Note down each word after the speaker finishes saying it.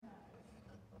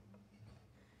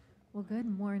Well, good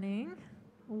morning.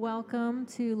 Welcome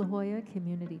to La Jolla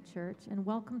Community Church and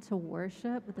welcome to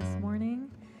worship this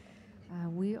morning.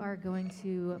 We are going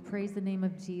to praise the name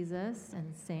of Jesus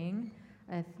and sing.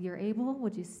 If you're able,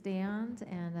 would you stand?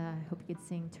 And I hope you could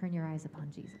sing Turn Your Eyes Upon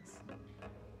Jesus.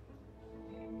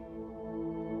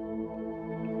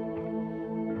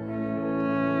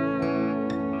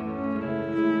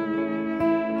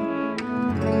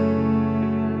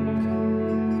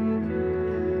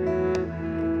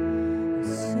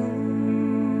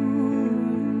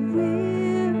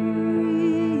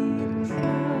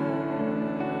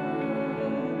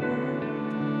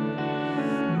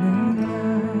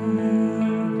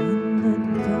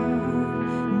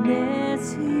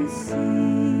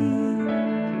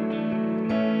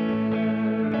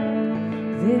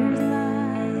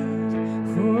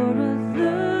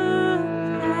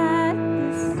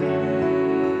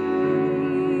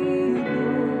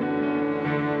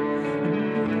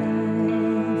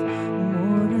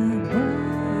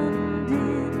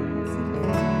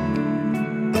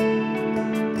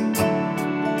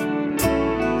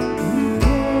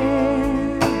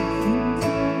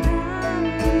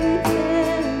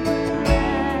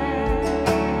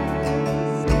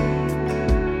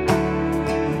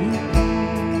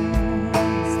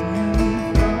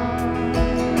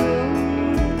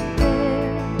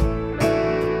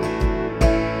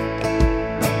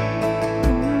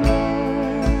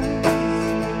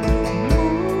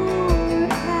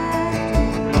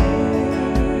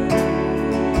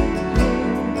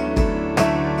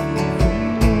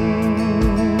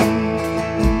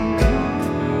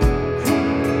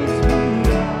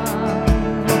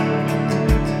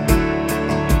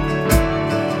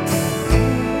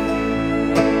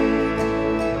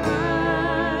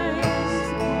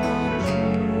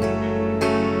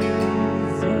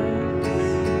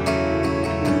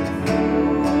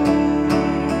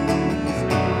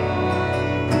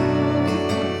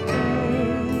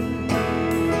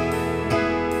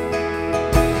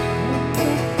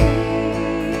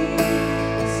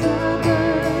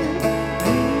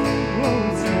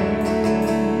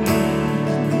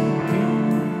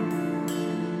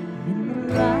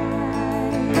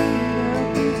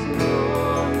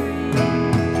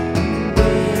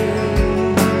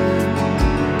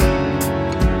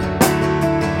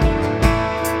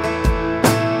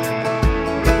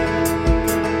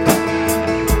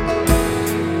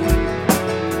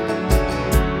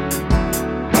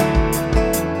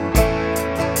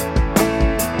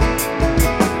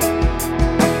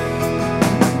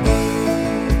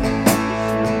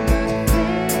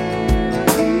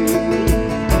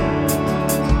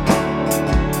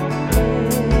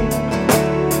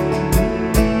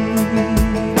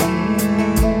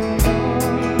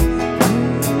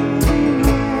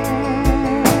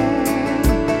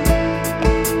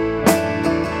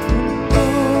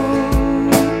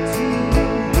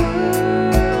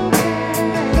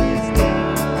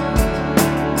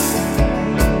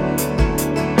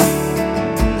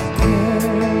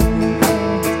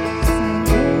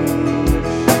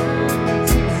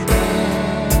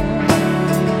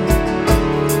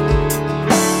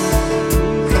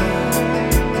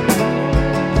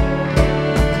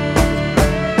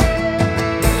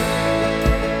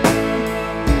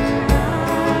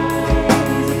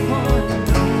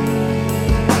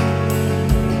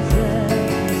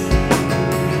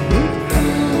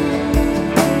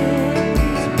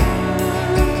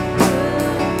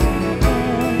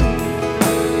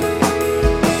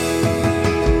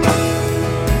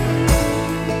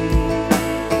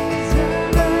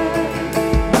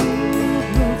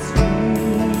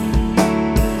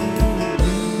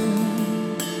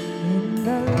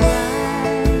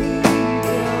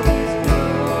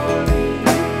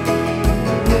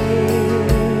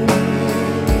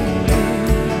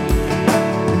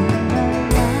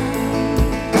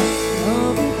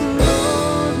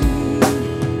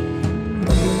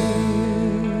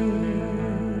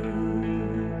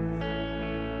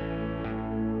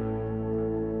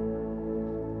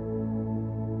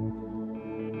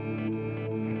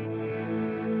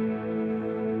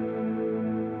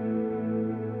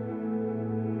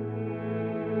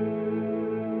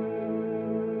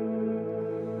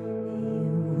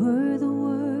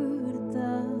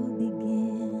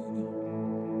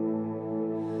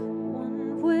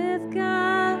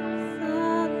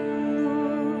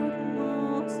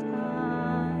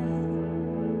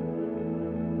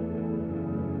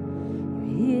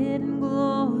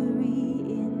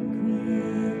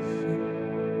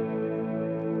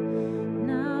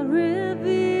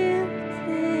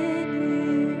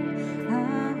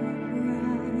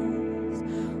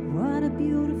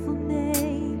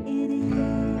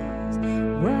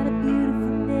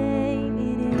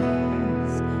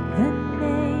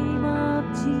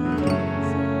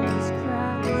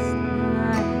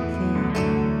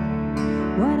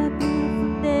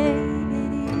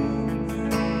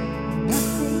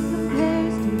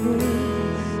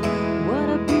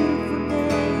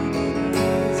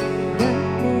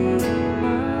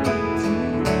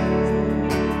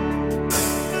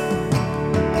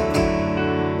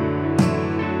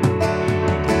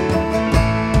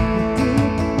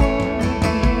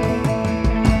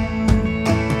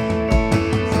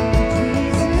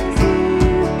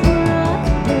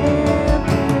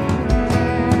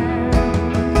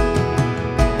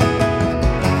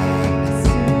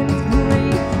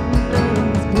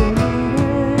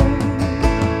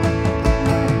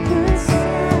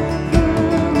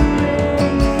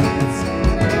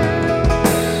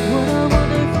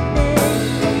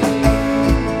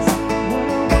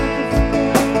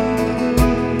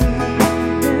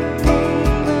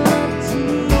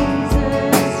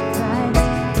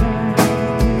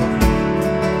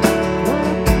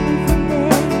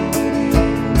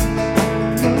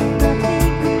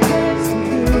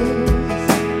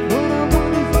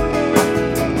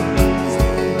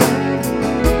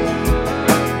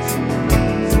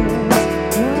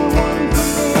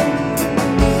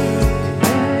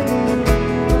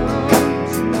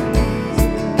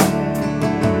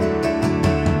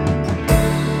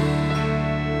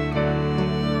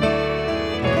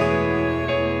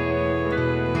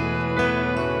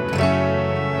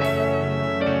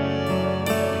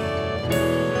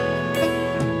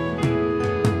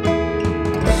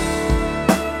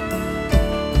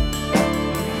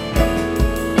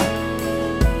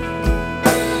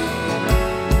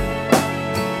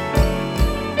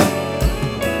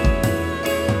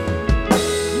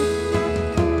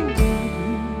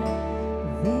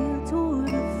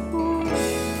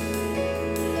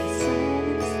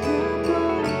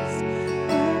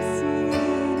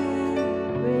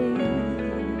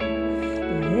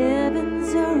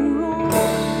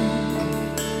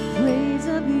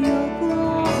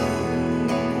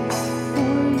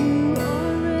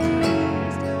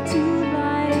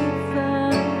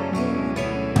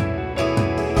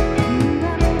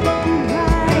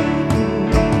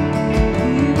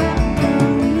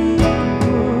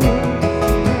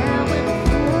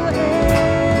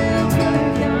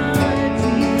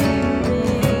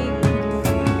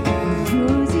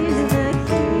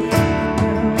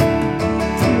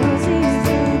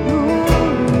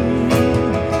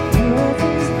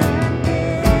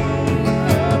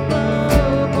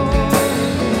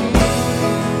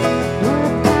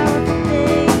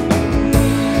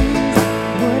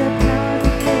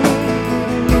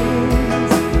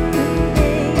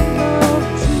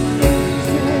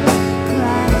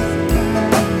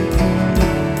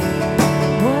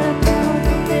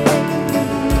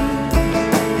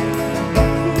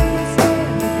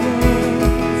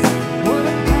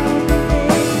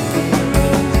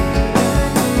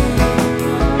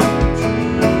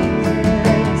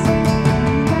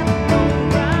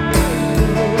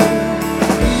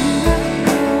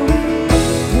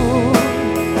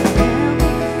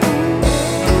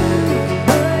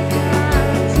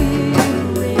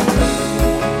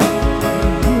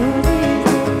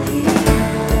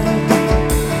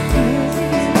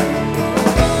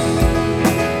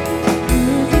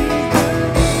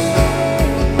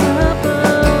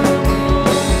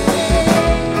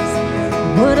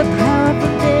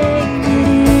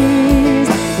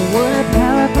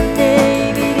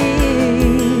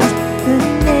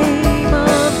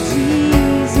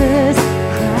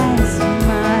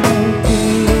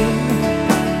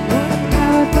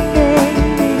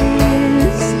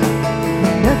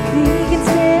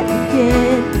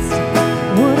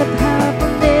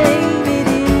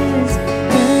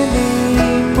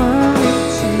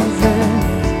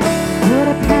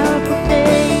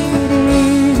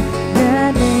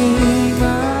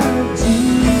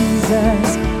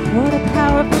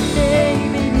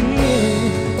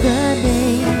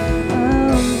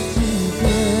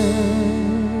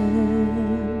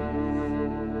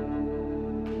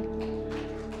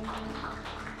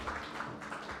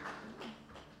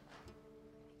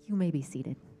 You may be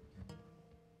seated.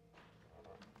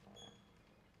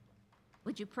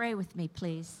 Would you pray with me,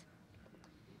 please?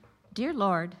 Dear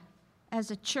Lord,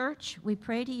 as a church, we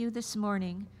pray to you this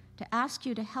morning to ask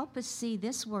you to help us see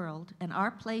this world and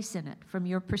our place in it from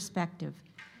your perspective.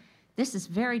 This is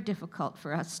very difficult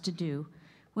for us to do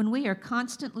when we are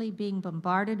constantly being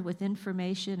bombarded with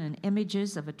information and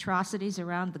images of atrocities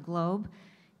around the globe.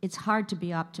 It's hard to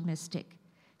be optimistic.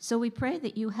 So we pray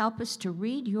that you help us to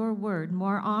read your word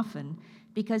more often,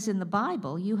 because in the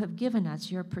Bible you have given us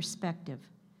your perspective.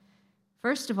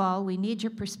 First of all, we need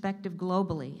your perspective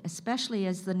globally, especially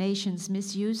as the nations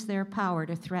misuse their power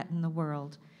to threaten the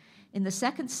world. In the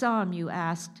second psalm you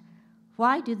asked,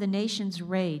 "Why do the nations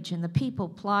rage and the people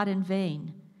plot in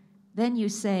vain?" Then you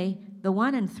say, "The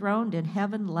one enthroned in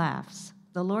heaven laughs.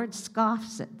 The Lord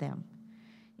scoffs at them."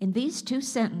 In these two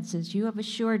sentences, you have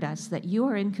assured us that you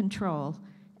are in control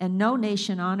and no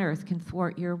nation on earth can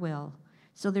thwart your will.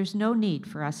 So there's no need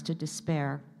for us to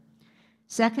despair.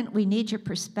 Second, we need your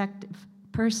perspective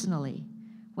personally.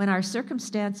 When our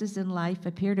circumstances in life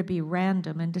appear to be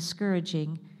random and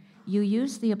discouraging, you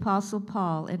use the Apostle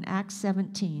Paul in Acts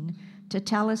 17 to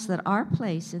tell us that our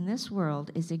place in this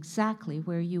world is exactly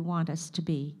where you want us to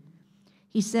be.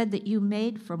 He said that you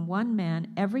made from one man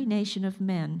every nation of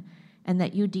men, and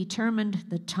that you determined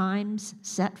the times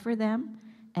set for them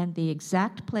and the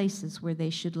exact places where they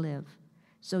should live.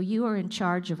 So you are in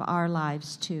charge of our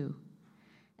lives too.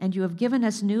 And you have given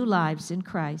us new lives in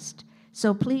Christ.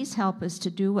 So please help us to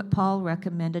do what Paul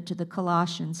recommended to the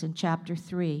Colossians in chapter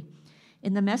 3.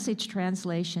 In the Message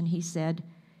translation, he said,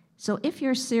 "So if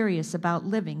you're serious about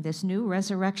living this new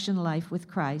resurrection life with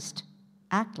Christ,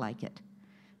 act like it.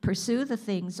 Pursue the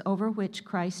things over which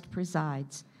Christ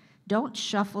presides. Don't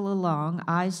shuffle along,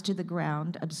 eyes to the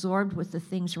ground, absorbed with the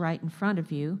things right in front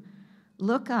of you.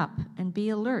 Look up and be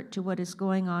alert to what is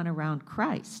going on around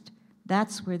Christ.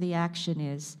 That's where the action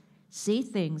is. See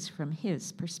things from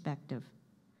his perspective."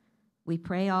 We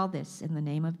pray all this in the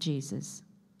name of Jesus.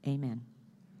 Amen.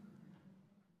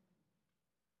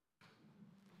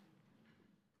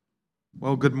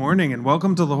 Well, good morning and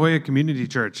welcome to La Jolla Community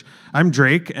Church. I'm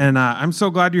Drake, and I'm so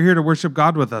glad you're here to worship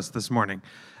God with us this morning.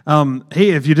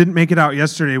 Hey, if you didn't make it out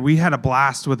yesterday, we had a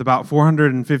blast with about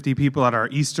 450 people at our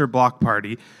Easter block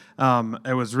party.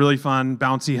 It was really fun,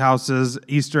 bouncy houses,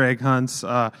 Easter egg hunts,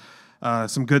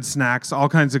 some good snacks, all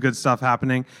kinds of good stuff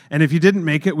happening. And if you didn't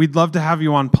make it, we'd love to have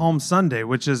you on Palm Sunday,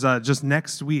 which is just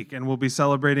next week. And we'll be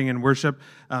celebrating in worship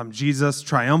Jesus'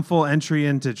 triumphal entry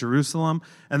into Jerusalem.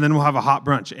 And then we'll have a hot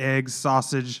brunch, eggs,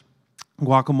 sausage,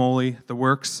 guacamole, the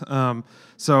works.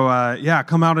 So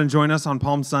come out and join us on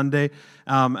Palm Sunday.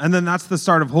 And then that's the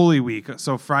start of Holy Week.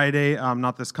 So Friday,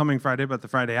 not this coming Friday, but the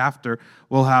Friday after,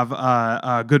 we'll have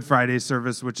a Good Friday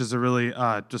service, which is a really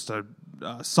just a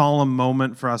solemn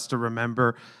moment for us to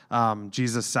remember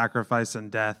Jesus' sacrifice and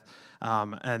death.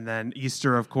 And then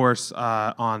Easter, of course,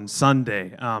 on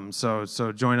Sunday.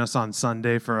 So join us on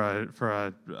Sunday for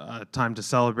a time to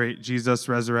celebrate Jesus'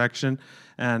 resurrection,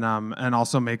 and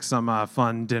also make some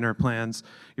fun dinner plans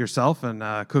yourself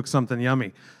and cook something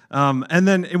yummy. And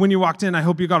then when you walked in, I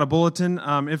hope you got a bulletin.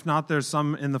 If not, there's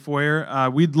some in the foyer.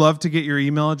 We'd love to get your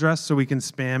email address so we can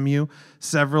spam you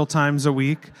several times a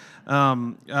week.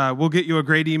 We'll get you a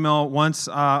great email once,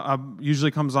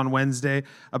 usually comes on Wednesday,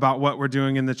 about what we're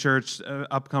doing in the church,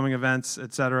 upcoming events,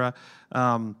 etc.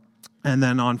 And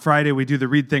then on Friday, we do the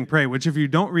Read, Think, Pray, which if you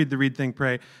don't read the Read, Think,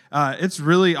 Pray, it's a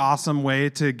really awesome way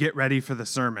to get ready for the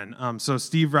sermon. So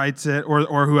Steve writes it,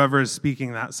 or whoever is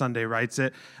speaking that Sunday writes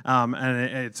it, and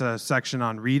it's a section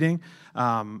on reading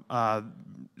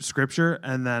Scripture,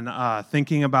 and then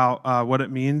thinking about what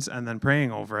it means, and then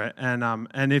praying over it.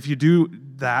 And if you do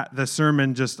that, the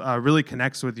sermon just really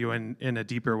connects with you in a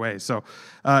deeper way. So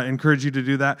encourage you to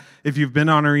do that. If you've been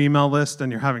on our email list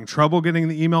and you're having trouble getting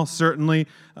the email, certainly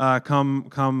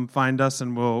come find us,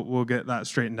 and we'll get that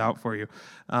straightened out for you.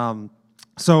 And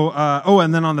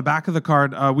then on the back of the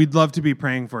card, we'd love to be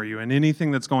praying for you, and anything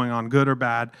that's going on, good or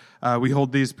bad. We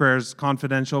hold these prayers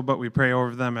confidential, but we pray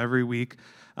over them every week.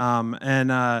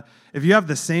 If you have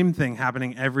the same thing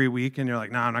happening every week and you're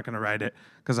like, no, I'm not going to write it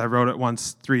because I wrote it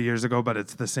once 3 years ago, but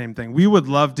it's the same thing, we would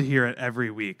love to hear it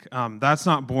every week. That's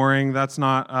not boring. That's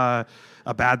not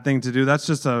a bad thing to do. That's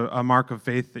just a mark of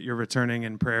faith that you're returning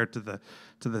in prayer to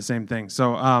the same thing.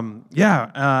 So,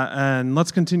 and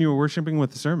let's continue worshiping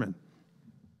with the sermon.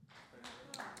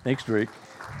 Thanks, Drake.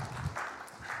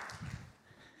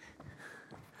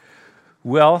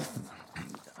 Well,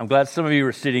 I'm glad some of you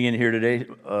are sitting in here today.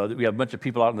 We have a bunch of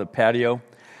people out on the patio,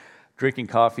 drinking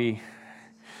coffee,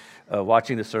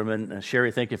 watching the sermon.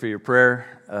 Sherry, thank you for your prayer.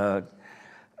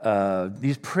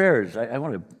 These prayers, I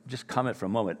want to just comment for a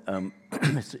moment.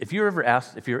 If you're ever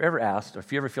asked, or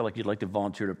if you ever feel like you'd like to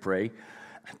volunteer to pray,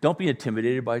 don't be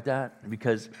intimidated by that,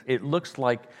 because it looks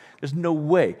like there's no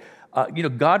way.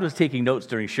 God was taking notes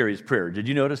during Sherry's prayer. Did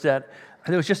you notice that?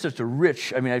 It was just such a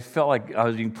rich, I felt like I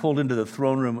was being pulled into the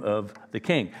throne room of the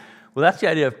King. Well, that's the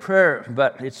idea of prayer,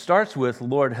 but it starts with,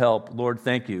 Lord, help, Lord,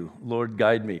 thank you, Lord,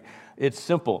 guide me. It's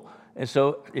simple. And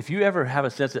so if you ever have a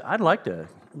sense that I'd like to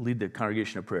lead the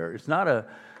congregation of prayer, it's not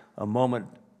a moment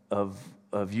of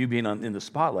you being in the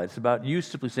spotlight. It's about you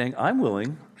simply saying, I'm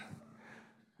willing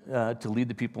to lead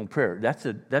the people in prayer. That's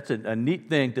a neat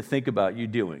thing to think about you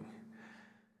doing.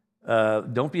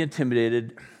 Don't be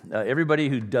intimidated. Everybody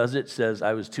who does it says,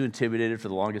 I was too intimidated for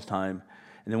the longest time.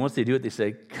 And then once they do it, they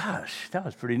say, gosh, that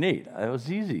was pretty neat. It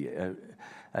was easy.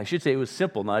 I should say it was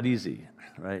simple, not easy,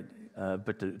 right?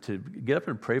 But to get up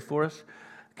and pray for us,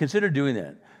 consider doing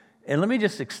that. And let me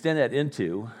just extend that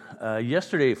into,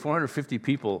 yesterday, 450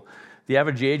 people, the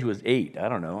average age was 8. I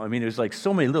don't know. There's like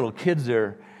so many little kids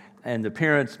there, and the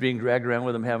parents being dragged around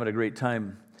with them, having a great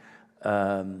time.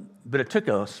 But it took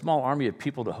a small army of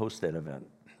people to host that event.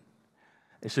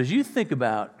 And so as you think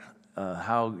about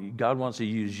how God wants to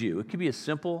use you, it could be as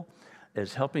simple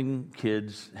as helping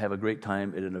kids have a great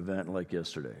time at an event like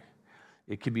yesterday.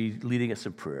 It could be leading us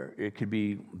in prayer. It could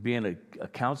be being a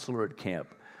counselor at camp.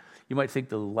 You might think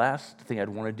the last thing I'd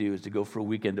want to do is to go for a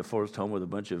weekend to Forest Home with a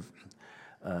bunch of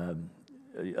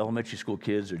elementary school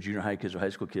kids or junior high kids or high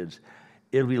school kids.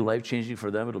 It'll be life-changing for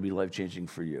them. It'll be life-changing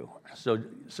for you. So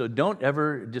don't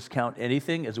ever discount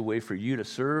anything as a way for you to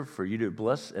serve, for you to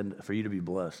bless, and for you to be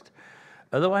blessed.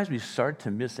 Otherwise, we start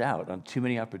to miss out on too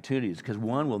many opportunities, because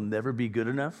one will never be good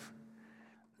enough.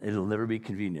 It'll never be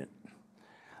convenient.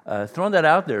 Throwing that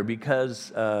out there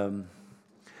because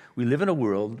we live in a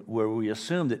world where we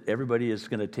assume that everybody is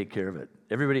going to take care of it.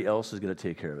 Everybody else is going to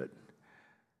take care of it.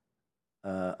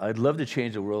 I'd love to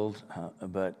change the world,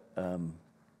 but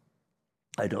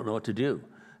I don't know what to do,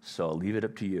 so I'll leave it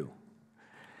up to you.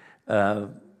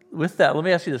 With that, let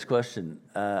me ask you this question.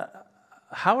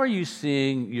 How are you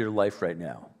seeing your life right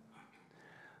now?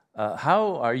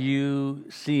 How are you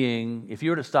seeing, if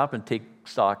you were to stop and take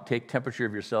stock, take temperature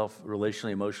of yourself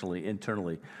relationally, emotionally,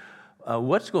 internally,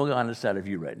 what's going on inside of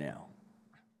you right now?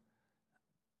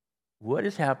 What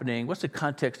is happening? What's the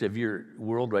context of your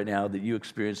world right now that you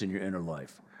experience in your inner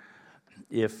life?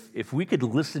 If we could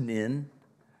listen in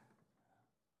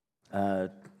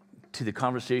to the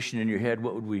conversation in your head,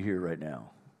 what would we hear right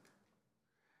now?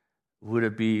 Would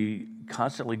it be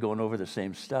constantly going over the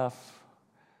same stuff?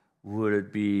 Would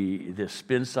it be this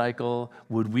spin cycle?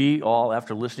 Would we all,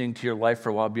 after listening to your life for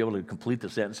a while, be able to complete the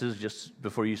sentences just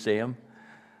before you say them?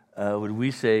 Would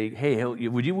we say, hey,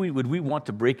 would we want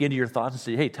to break into your thoughts and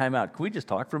say, hey, time out, can we just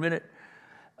talk for a minute?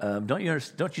 Don't you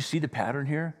see the pattern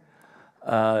here?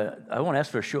 I won't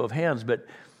ask for a show of hands, but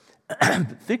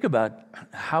think about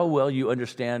how well you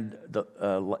understand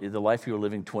the life you were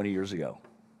living 20 years ago,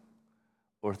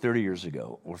 or 30 years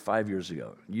ago, or 5 years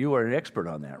ago. You are an expert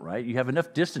on that, right? You have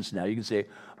enough distance now. You can say,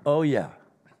 oh yeah,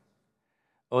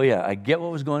 I get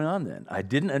what was going on then. I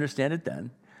didn't understand it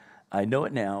then. I know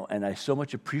it now, and I so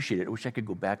much appreciate it. I wish I could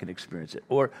go back and experience it.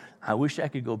 Or I wish I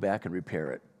could go back and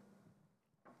repair it.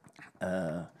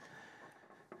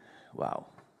 Wow.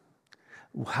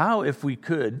 How, if we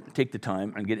could take the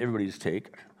time and get everybody's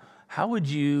take, how would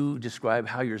you describe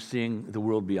how you're seeing the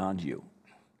world beyond you?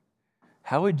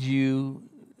 How would you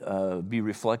be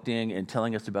reflecting and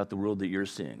telling us about the world that you're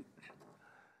seeing?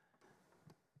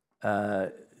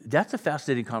 That's a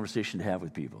fascinating conversation to have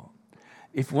with people.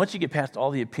 If once you get past all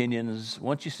the opinions,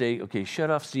 once you say, okay, shut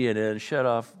off CNN, shut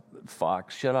off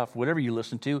Fox, shut off whatever you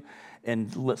listen to,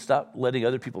 and stop letting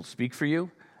other people speak for you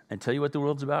and tell you what the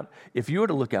world's about, if you were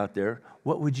to look out there,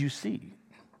 what would you see?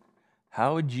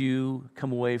 How would you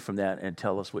come away from that and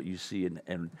tell us what you see?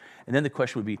 And then the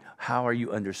question would be, how are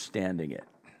you understanding it?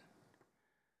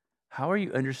 How are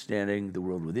you understanding the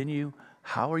world within you?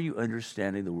 How are you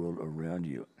understanding the world around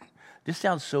you? This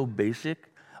sounds so basic.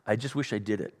 I just wish I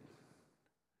did it.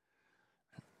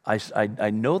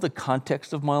 I know the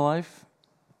context of my life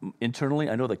internally.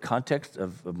 I know the context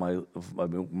of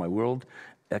my world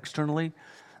externally.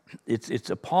 It's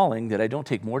appalling that I don't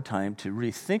take more time to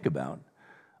really think about.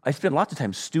 I spend lots of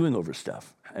time stewing over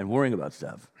stuff and worrying about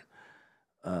stuff.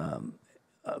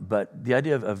 But the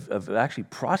idea of actually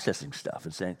processing stuff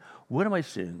and saying, what am I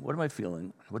seeing? What am I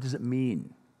feeling? What does it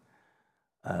mean?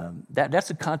 That's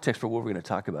the context for what we're going to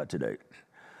talk about today.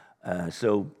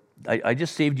 So I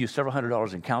just saved you several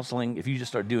 $100s in counseling. If you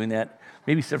just start doing that,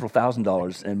 maybe several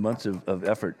 $1,000s and months of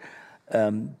effort.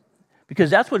 Because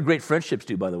that's what great friendships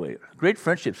do, by the way. Great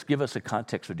friendships give us a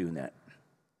context for doing that.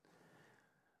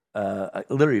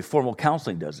 Literally, formal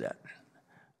counseling does that.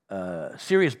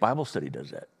 Serious Bible study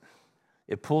does that.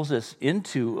 It pulls us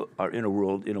into our inner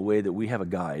world in a way that we have a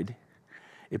guide.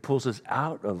 It pulls us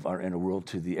out of our inner world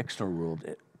to the external world,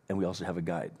 and we also have a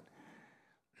guide.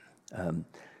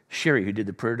 Sherry, who did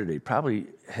the prayer today, probably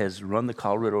has run the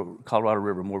Colorado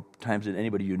River more times than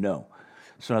anybody you know.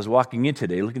 So when I was walking in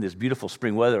today, looking at this beautiful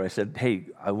spring weather, I said, hey,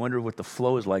 I wonder what the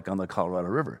flow is like on the Colorado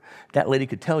River. That lady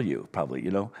could tell you, probably, you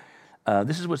know.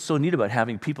 This is what's so neat about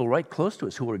having people right close to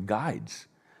us who are guides.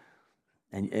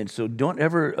 And so don't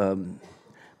ever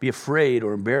be afraid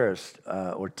or embarrassed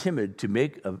or timid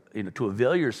to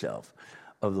avail yourself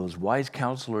of those wise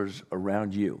counselors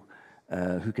around you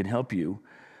who can help you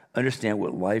understand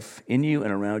what life in you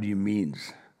and around you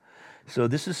means. So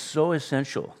this is so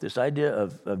essential, this idea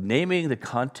of naming the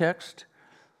context,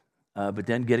 but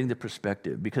then getting the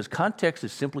perspective. Because context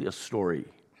is simply a story.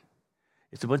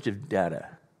 It's a bunch of data.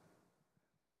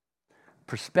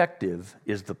 Perspective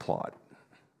is the plot.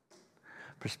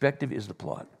 Perspective is the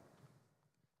plot.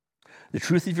 The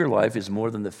truth of your life is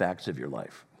more than the facts of your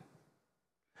life.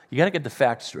 You got to get the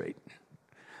facts straight.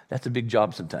 That's a big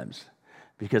job sometimes,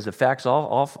 because the facts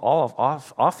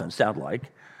often sound like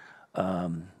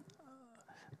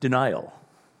denial.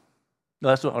 No,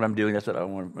 that's not what I'm doing. That's what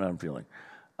I'm feeling.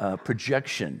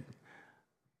 Projection.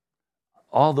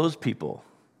 All those people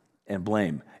and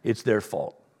blame. It's their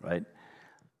fault, right?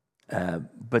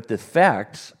 But the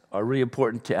facts are really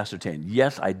important to ascertain.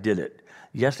 Yes, I did it.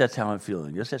 Yes, that's how I'm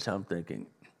feeling. Yes, that's how I'm thinking.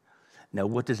 Now,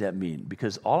 what does that mean?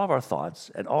 Because all of our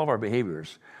thoughts and all of our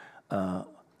behaviors are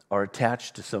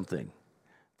attached to something.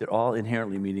 They're all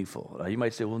inherently meaningful. You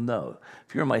might say, well, no.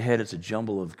 If you're in my head, it's a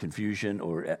jumble of confusion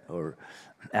or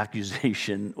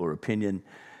accusation or opinion.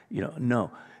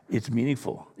 No, it's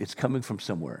meaningful. It's coming from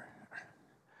somewhere.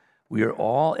 We are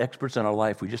all experts on our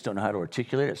life. We just don't know how to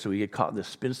articulate it, so we get caught in this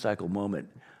spin cycle moment.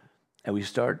 And we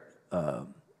start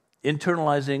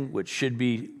internalizing what should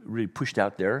be really pushed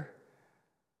out there.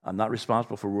 I'm not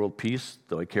responsible for world peace,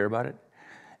 though I care about it.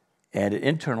 And it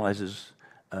externalizes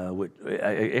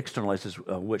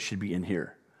what should be in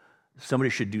here. Somebody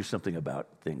should do something about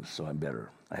things so I'm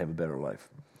better. I have a better life.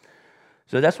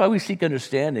 So that's why we seek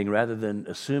understanding rather than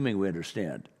assuming we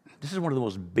understand. This is one of the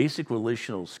most basic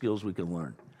relational skills we can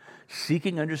learn.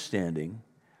 Seeking understanding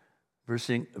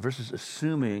versus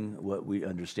assuming what we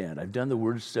understand. I've done the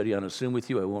word study on assume with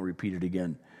you. I won't repeat it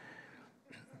again.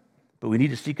 But we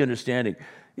need to seek understanding.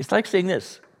 It's like saying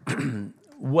this,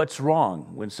 what's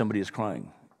wrong when somebody is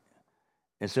crying?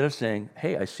 Instead of saying,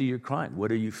 hey, I see you're crying.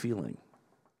 What are you feeling?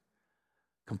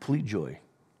 Complete joy.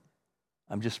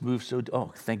 I'm just moved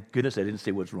thank goodness I didn't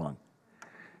say what's wrong.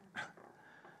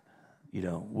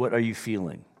 What are you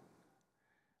feeling?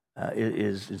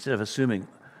 Is instead of assuming,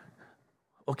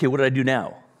 okay, what did I do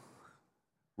now?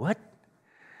 What?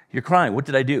 You're crying. What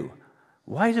did I do?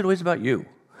 Why is it always about you?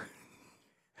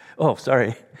 Oh,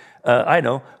 sorry. I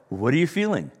know. What are you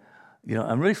feeling?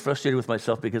 I'm really frustrated with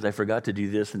myself because I forgot to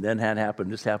do this, and then that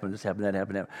happened, this happened, that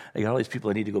happened. I got all these people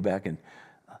I need to go back and,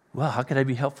 how can I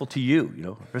be helpful to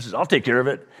you? Versus I'll take care of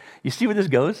it. You see where this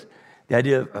goes? The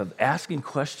idea of asking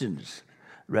questions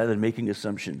rather than making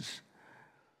assumptions.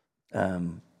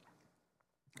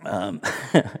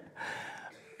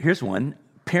 Here's one.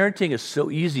 Parenting is so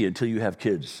easy until you have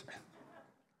kids.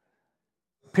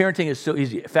 Parenting is so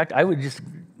easy. In fact, I would just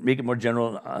make it more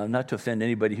general, not to offend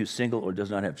anybody who's single or does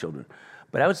not have children.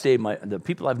 But I would say the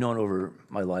people I've known over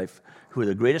my life who are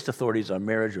the greatest authorities on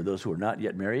marriage are those who are not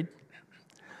yet married.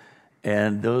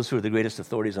 And those who are the greatest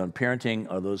authorities on parenting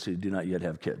are those who do not yet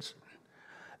have kids.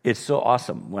 It's so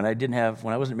awesome. When I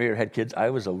wasn't married or had kids, I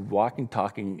was a walking,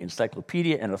 talking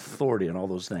encyclopedia and authority on all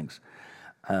those things.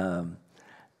 As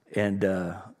a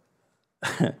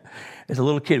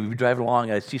little kid, we'd be driving along,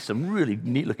 and I'd see some really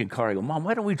neat-looking car. I go, Mom,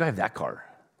 why don't we drive that car?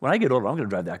 When I get older, I'm going to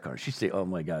drive that car. She'd say, oh,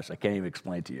 my gosh, I can't even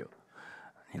explain to you.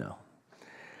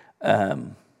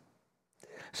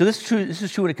 So this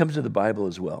is true when it comes to the Bible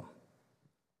as well.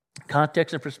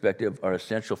 Context and perspective are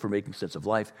essential for making sense of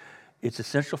life. It's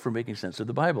essential for making sense of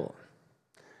the Bible.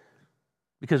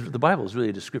 Because the Bible is really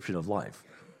a description of life.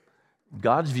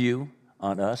 God's view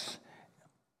on us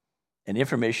and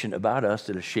information about us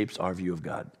that shapes our view of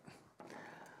God.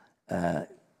 And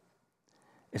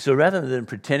so rather than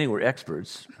pretending we're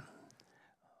experts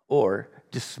or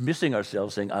dismissing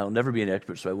ourselves, saying, I'll never be an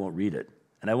expert, so I won't read it.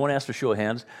 And I won't ask for show of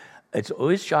hands. It's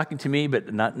always shocking to me,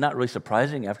 but not really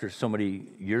surprising after so many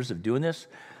years of doing this,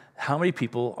 how many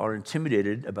people are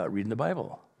intimidated about reading the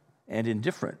Bible and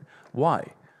indifferent.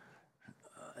 Why?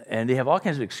 And they have all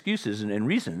kinds of excuses and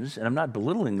reasons, and I'm not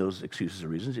belittling those excuses or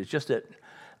reasons. It's just that,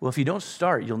 well, if you don't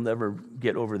start, you'll never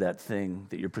get over that thing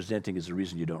that you're presenting as the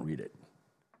reason you don't read it.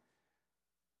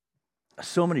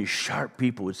 So many sharp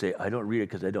people would say, I don't read it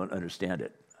because I don't understand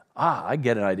it. I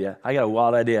get an idea. I got a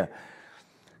wild idea.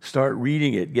 Start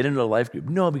reading it. Get into a life group.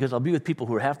 No, because I'll be with people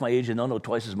who are half my age and they'll know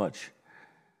twice as much.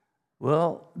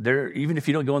 Well, even if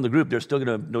you don't go in the group, they're still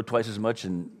going to know twice as much.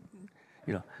 And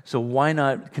so why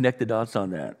not connect the dots on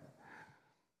that?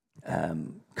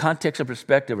 Context and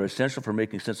perspective are essential for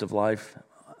making sense of life.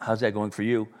 How's that going for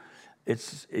you?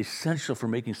 It's essential for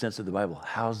making sense of the Bible.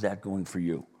 How's that going for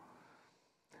you?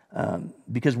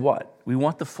 Because what? We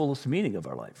want the fullest meaning of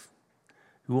our life.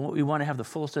 We want to have the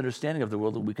fullest understanding of the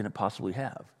world that we can possibly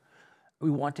have.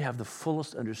 We want to have the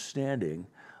fullest understanding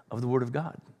of the Word of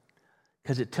God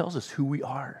because it tells us who we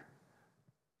are.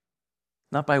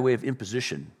 Not by way of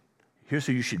imposition. Here's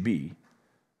who you should be.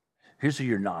 Here's who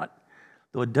you're not.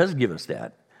 Though it does give us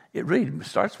that, it really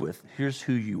starts with, here's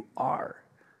who you are.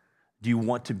 Do you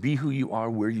want to be who you are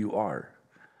where you are?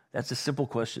 That's a simple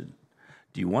question.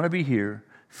 Do you want to be here,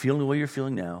 feeling the way you're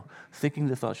feeling now, thinking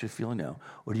the thoughts you're feeling now,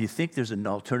 or do you think there's an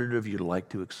alternative you'd like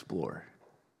to explore?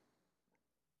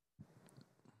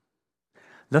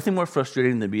 Nothing more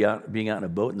frustrating than being out in a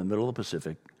boat in the middle of the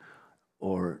Pacific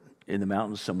or in the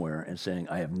mountains somewhere and saying,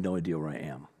 I have no idea where I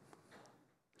am.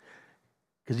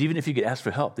 Because even if you could ask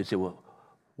for help, they'd say, well,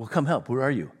 come help. Where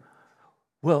are you?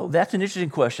 Well, that's an interesting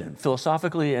question,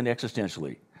 philosophically and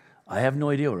existentially. I have no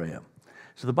idea where I am.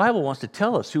 So the Bible wants to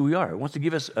tell us who we are. It wants to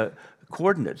give us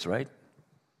coordinates, right,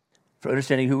 for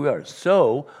understanding who we are.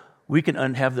 So we can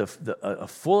have a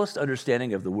fullest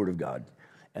understanding of the Word of God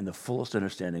and the fullest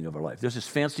understanding of our life. There's this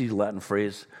fancy Latin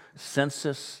phrase,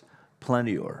 sensus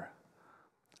plenior.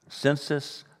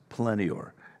 Sensus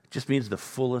plenior. It just means the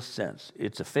fullest sense.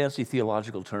 It's a fancy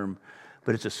theological term,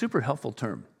 but it's a super helpful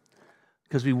term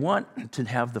because we want to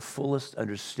have the fullest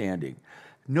understanding.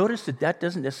 Notice that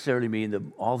doesn't necessarily mean that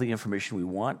all the information we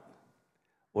want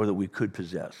or that we could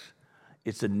possess.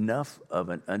 It's enough of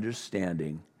an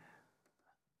understanding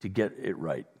to get it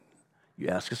right. You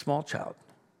ask a small child,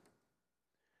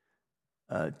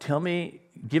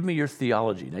 give me your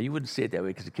theology. Now, you wouldn't say it that way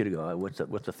because the kid would go,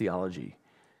 what's a theology?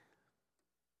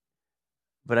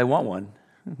 But I want one.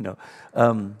 No.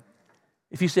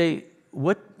 If you say,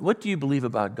 what do you believe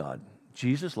about God?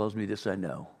 Jesus loves me, this I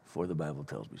know, for the Bible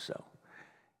tells me so.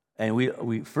 And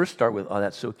we first start with,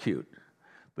 that's so cute.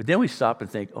 But then we stop and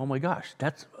think, oh my gosh,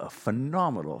 that's a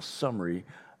phenomenal summary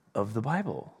of the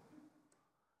Bible.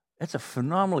 That's a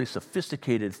phenomenally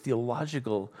sophisticated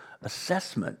theological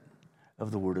assessment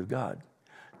of the Word of God.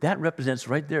 That represents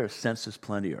right there sensus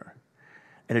plenior.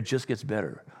 And it just gets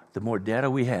better. The more data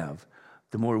we have,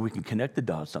 the more we can connect the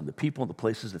dots on the people, the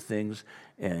places, the things,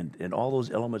 and all those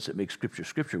elements that make Scripture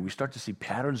Scripture. We start to see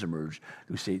patterns emerge.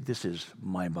 We say, this is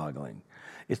mind-boggling.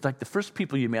 It's like the first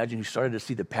people you imagine who started to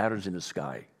see the patterns in the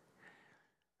sky,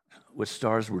 what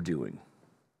stars were doing,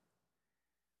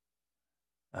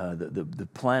 the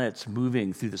planets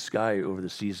moving through the sky over the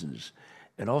seasons.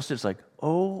 And also it's like,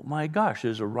 oh my gosh,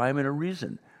 there's a rhyme and a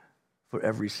reason for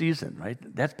every season, right?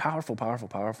 That's powerful, powerful,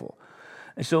 powerful.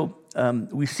 And so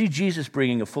we see Jesus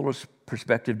bringing a fuller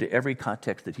perspective to every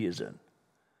context that he is in.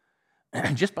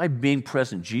 And just by being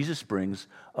present, Jesus brings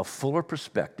a fuller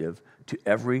perspective to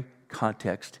every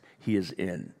context he is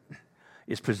in.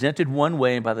 It's presented one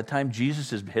way, and by the time Jesus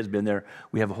has been there,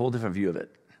 we have a whole different view of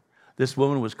it. This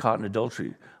woman was caught in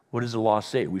adultery. What does the law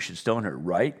say? We should stone her,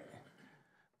 right?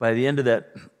 By the end of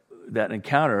that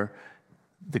encounter,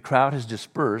 the crowd has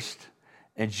dispersed,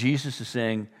 and Jesus is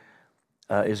saying,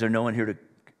 is there no one here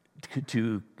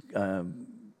to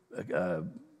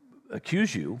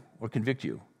accuse you or convict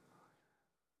you?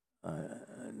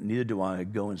 Neither do I.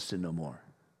 Go and sin no more.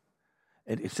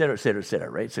 And et cetera, et cetera, et cetera,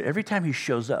 right? So every time he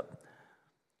shows up,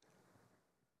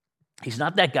 he's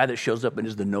not that guy that shows up and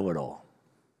is the know-it-all.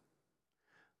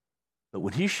 But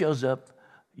when he shows up,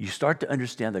 you start to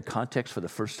understand the context for the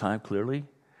first time clearly,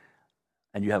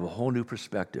 and you have a whole new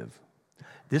perspective.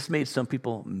 This made some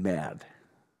people mad.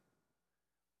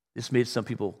 This made some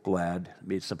people glad,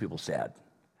 made some people sad.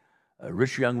 A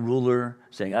rich young ruler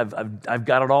saying, I've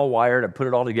got it all wired, I've put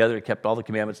it all together, I kept all the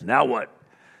commandments, now what?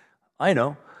 I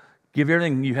know. Give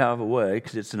everything you have away,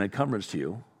 because it's an encumbrance to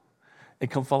you, and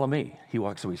come follow me. He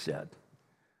walks away sad.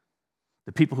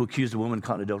 The people who accused the woman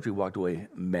caught in adultery walked away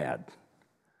mad.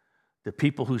 The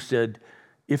people who said,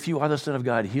 if you are the Son of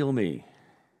God, heal me,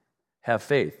 have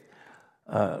faith,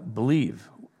 believe,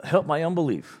 help my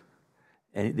unbelief.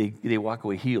 And they walk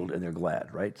away healed and they're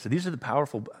glad, right? So these are the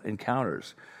powerful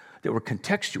encounters that were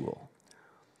contextual.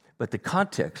 But the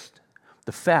context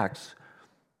The facts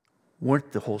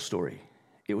weren't the whole story.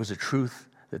 It was a truth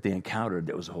that they encountered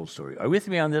that was the whole story. Are you with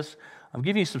me on this? I'm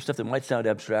giving you some stuff that might sound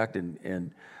abstract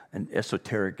and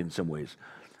esoteric in some ways.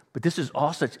 But this is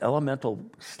all such elemental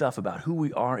stuff about who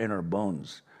we are in our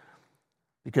bones.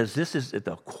 Because this is at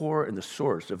the core and the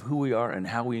source of who we are and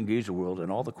how we engage the world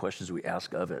and all the questions we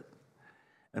ask of it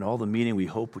and all the meaning we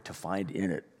hope to find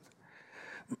in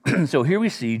it. So here we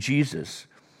see Jesus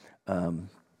in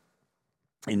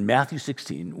Matthew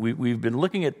 16. We've been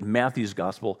looking at Matthew's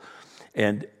gospel,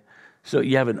 and so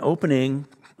you have an opening,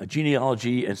 a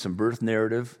genealogy, and some birth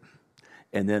narrative,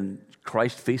 and then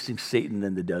Christ facing Satan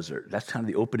in the desert. That's kind of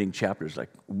the opening chapters. Like,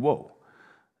 whoa.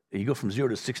 You go from 0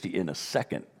 to 60 in a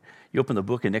second. You open the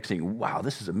book and next thing, wow,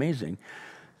 this is amazing.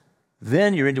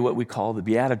 Then you're into what we call the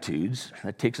Beatitudes.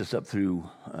 That takes us up through,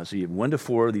 so you have 1 to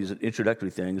 4, these introductory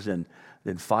things, and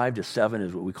then 5 to 7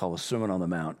 is what we call the Sermon on the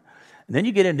Mount. And then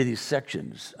you get into these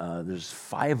sections. There's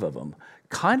 5 of them,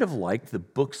 kind of like the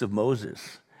books of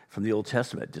Moses from the Old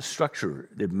Testament, the structure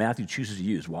that Matthew chooses to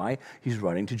use. Why? He's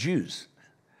writing to Jews.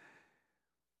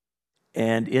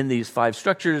 And in these 5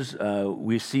 structures,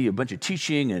 we see a bunch of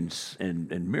teaching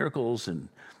and miracles and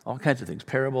all kinds of things,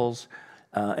 parables.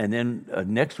 And then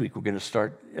next week, we're going to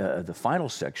start the final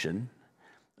section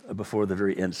before the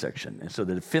very end section. And so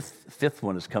the fifth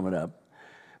one is coming up.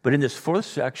 But in this 4th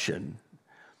section,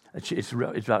 it's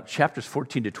about chapters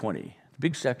 14 to 20,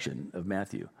 big section of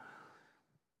Matthew.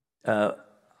 We're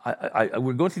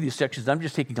going through these sections. I'm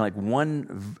just taking like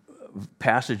one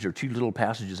passage or 2 little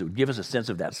passages that would give us a sense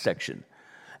of that section.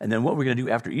 And then what we're going to do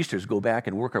after Easter is go back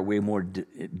and work our way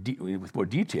with more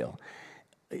detail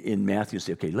in Matthew and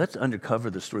say, okay, let's uncover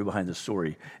the story behind the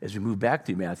story as we move back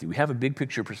through Matthew. We have a big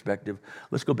picture perspective.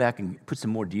 Let's go back and put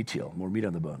some more detail, more meat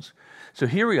on the bones. So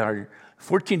here we are.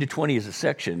 14 to 20 is a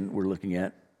section we're looking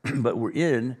at, but we're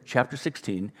in chapter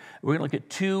 16. We're going to look at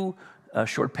 2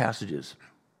 short passages.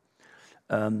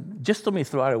 Just let me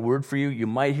throw out a word for you. You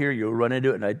might hear, you'll run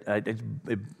into it,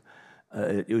 and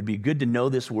it would be good to know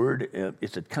this word.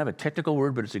 It's a kind of a technical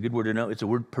word, but it's a good word to know. It's a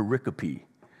word pericope.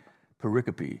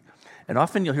 Pericope. And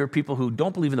often you'll hear people who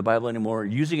don't believe in the Bible anymore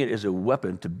using it as a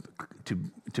weapon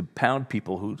to pound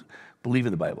people who believe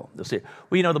in the Bible. They'll say,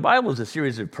 well, you know, the Bible is a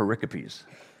series of pericopes.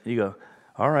 And you go,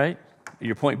 all right,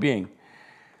 your point being.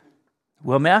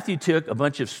 Well, Matthew took a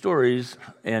bunch of stories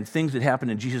and things that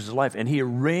happened in Jesus' life, and he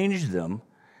arranged them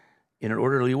in an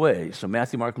orderly way. So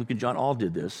Matthew, Mark, Luke, and John all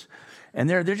did this. And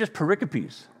they're just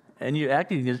pericopes. And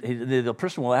the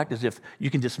person will act as if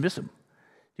you can dismiss them.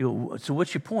 You go, so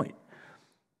what's your point?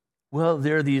 Well,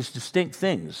 there are these distinct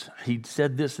things. He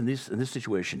said this in this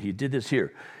situation. He did this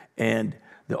here. And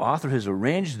the author has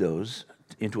arranged those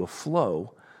into a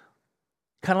flow,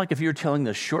 kind of like if you're telling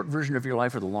the short version of your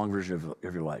life or the long version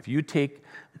of your life. You take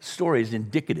stories,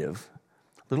 indicative,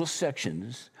 little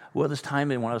sections. Well, this time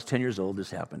when I was 10 years old,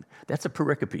 this happened. That's a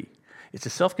pericope. It's a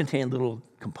self-contained little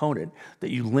component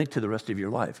that you link to the rest of your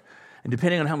life. And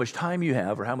depending on how much time you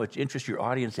have or how much interest your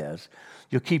audience has,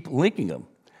 you'll keep linking them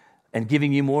and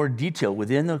giving you more detail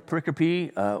within the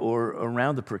pericope or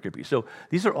around the pericope. So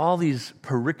these are all these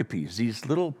pericopes, these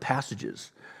little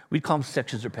passages. We call them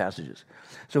sections or passages.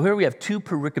 So here we have 2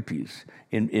 pericopes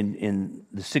in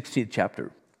the 16th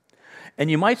chapter.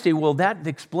 And you might say, well, that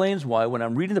explains why when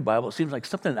I'm reading the Bible, it seems like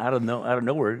something out of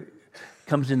nowhere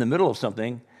comes in the middle of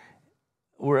something.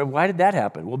 Why did that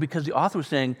happen? Well, because the author was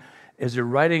saying, as they're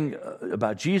writing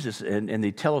about Jesus and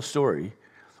they tell a story,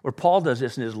 or Paul does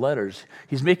this in his letters,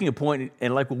 he's making a point,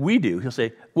 and like what we do, he'll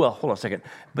say, well, hold on a second,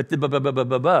 but now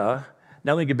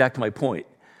let me get back to my point.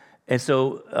 And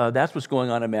so that's what's going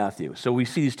on in Matthew. So we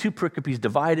see these 2 pericopes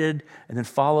divided and then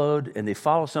followed, and they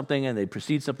follow something and they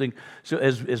precede something. So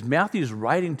as Matthew's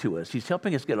writing to us, he's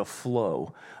helping us get a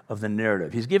flow of the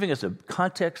narrative. He's giving us a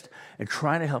context and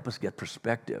trying to help us get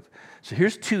perspective. So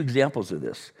here's 2 examples of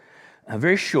this.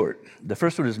 Very short. The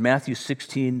first one is Matthew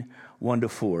 16, 1 to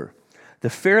 4. The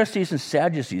Pharisees and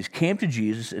Sadducees came to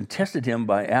Jesus and tested him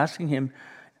by asking him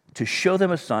to show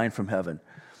them a sign from heaven.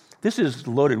 This is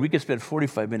loaded. We could spend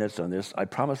 45 minutes on this. I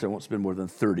promise I won't spend more than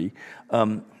 30.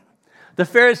 The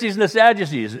Pharisees and the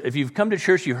Sadducees. If you've come to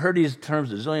church, you've heard these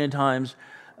terms a zillion times.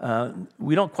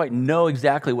 We don't quite know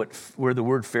exactly where the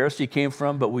word Pharisee came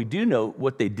from, but we do know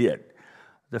what they did.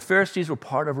 The Pharisees were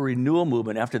part of a renewal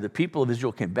movement. After the people of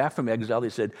Israel came back from exile, they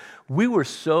said, we were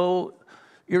so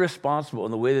irresponsible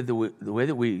in the way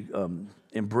that we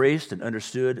embraced and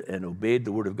understood and obeyed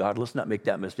the word of God. Let's not make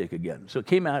that mistake again. So it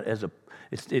came out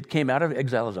of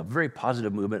exile as a very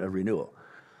positive movement of renewal.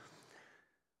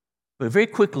 But very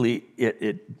quickly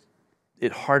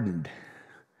it hardened,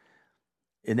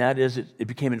 and that is it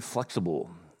became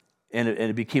inflexible, And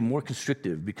it became more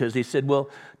constrictive because they said, well,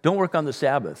 don't work on the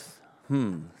Sabbath.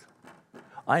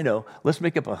 I know. Let's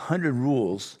make up 100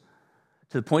 rules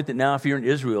to the point that now if you're in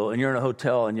Israel and you're in a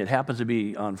hotel and it happens to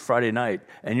be on Friday night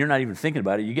and you're not even thinking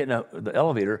about it, you get in the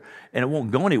elevator and it won't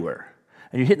go anywhere.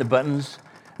 And you're hitting the buttons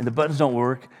and the buttons don't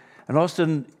work. And all of a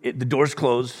sudden, the doors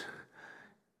close.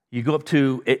 You go up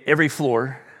to every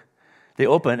floor. They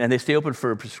open and they stay open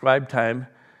for a prescribed time.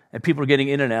 And people are getting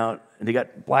in and out, and they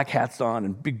got black hats on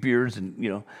and big beards, and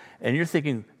and you're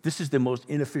thinking, this is the most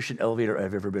inefficient elevator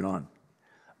I've ever been on.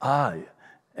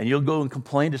 And you'll go and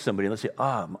complain to somebody, and they'll say,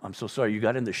 I'm so sorry, you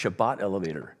got in the Shabbat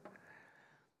elevator.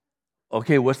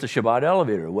 Okay, what's the Shabbat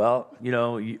elevator? Well,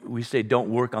 we say don't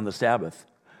work on the Sabbath.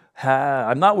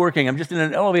 I'm not working, I'm just in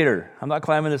an elevator. I'm not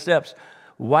climbing the steps.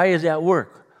 Why is that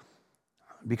work?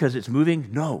 Because it's moving?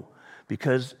 No,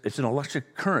 because it's an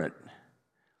electric current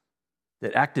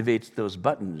that activates those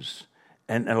buttons.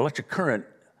 And an electric current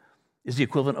is the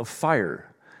equivalent of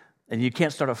fire. And you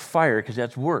can't start a fire because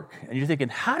that's work. And you're thinking,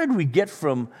 how did we get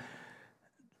from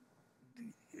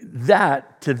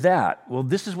that to that? Well,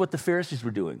 this is what the Pharisees were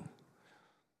doing.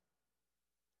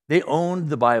 They owned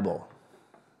the Bible.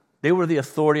 They were the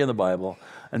authority on the Bible.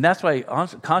 And that's why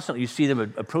constantly you see them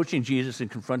approaching Jesus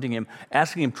and confronting him,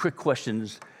 asking him trick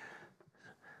questions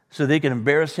so they can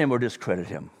embarrass him or discredit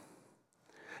him.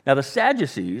 Now, the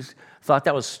Sadducees thought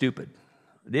that was stupid.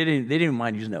 They didn't even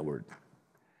mind using that word.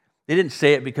 They didn't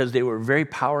say it because they were very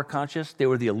power conscious. They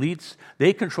were the elites.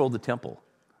 They controlled the temple.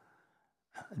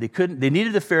 They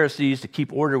needed the Pharisees to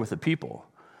keep order with the people.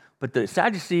 But the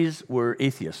Sadducees were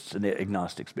atheists and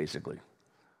agnostics, basically.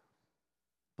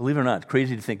 Believe it or not, it's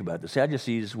crazy to think about it. The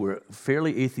Sadducees were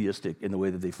fairly atheistic in the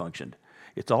way that they functioned.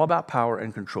 It's all about power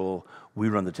and control. We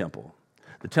run the temple.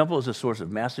 The temple is a source of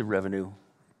massive revenue.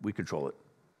 We control it.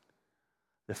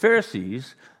 The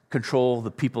Pharisees control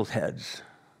the people's heads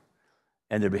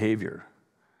and their behavior.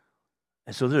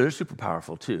 And so they're super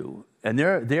powerful too. And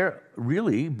they're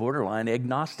really borderline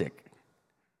agnostic.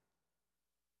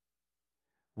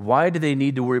 Why do they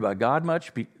need to worry about God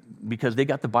much? Because they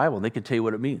got the Bible and they can tell you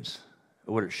what it means,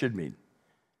 or what it should mean.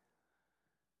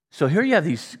 So here you have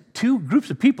these two groups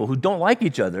of people who don't like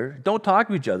each other, don't talk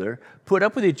to each other, put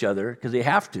up with each other because they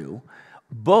have to,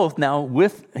 both now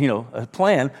with a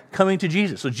plan coming to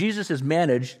Jesus. So Jesus has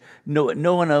managed what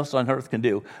no one else on earth can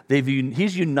do.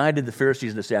 He's united the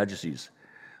Pharisees and the Sadducees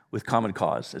with common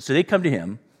cause. So they come to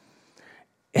him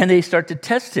and they start to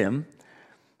test him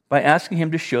by asking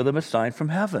him to show them a sign from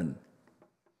heaven.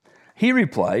 He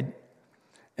replied,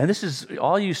 and this is,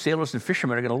 all you sailors and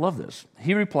fishermen are going to love this.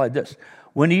 He replied this: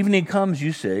 when evening comes,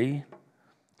 you say,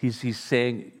 he's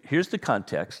saying, here's the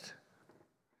context.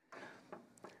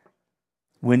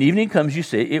 When evening comes, you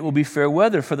say, it will be fair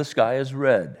weather, for the sky is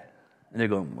red. And they're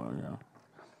going, well.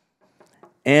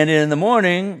 And in the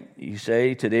morning, you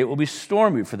say, today it will be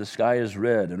stormy, for the sky is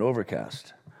red and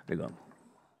overcast. They're going,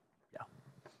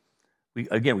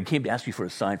 yeah. We came to ask you for a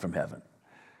sign from heaven.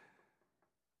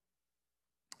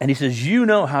 And he says, you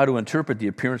know how to interpret the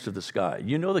appearance of the sky.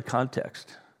 You know the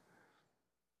context,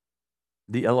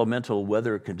 the elemental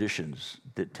weather conditions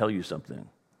that tell you something.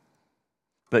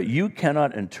 But you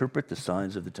cannot interpret the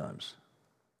signs of the times.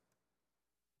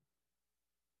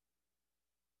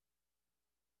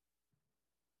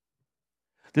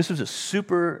 This was a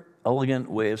super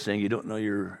elegant way of saying you don't know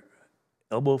your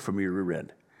elbow from your rear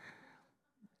end.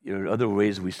 There are other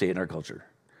ways we say it in our culture.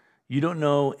 You don't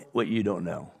know what you don't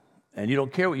know. And you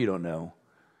don't care what you don't know,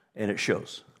 and it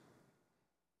shows.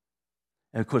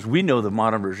 And of course, we know the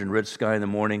modern version: red sky in the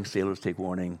morning, sailors take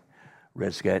warning;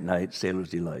 red sky at night, sailors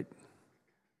delight.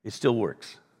 It still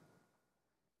works.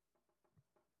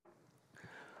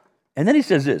 And then he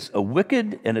says this: a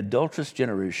wicked and adulterous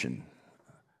generation.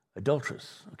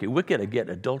 Adulterous. Okay, wicked, I get.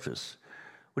 Adulterous.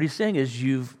 What he's saying is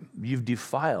you've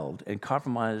defiled and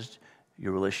compromised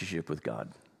your relationship with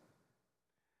God.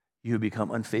 You have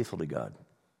become unfaithful to God.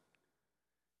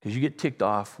 Because you get ticked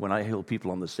off when I heal people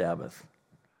on the Sabbath.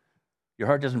 Your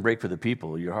heart doesn't break for the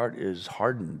people. Your heart is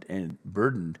hardened and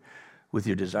burdened with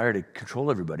your desire to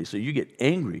control everybody. So you get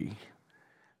angry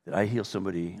that I heal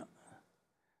somebody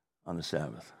on the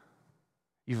Sabbath.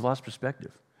 You've lost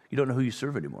perspective. You don't know who you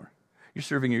serve anymore. You're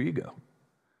serving your ego.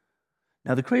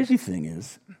 Now, the crazy thing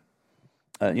is,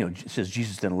 it says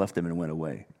Jesus then left them and went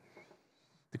away.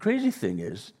 The crazy thing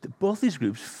is that both these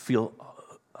groups feel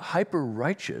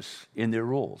hyper-righteous in their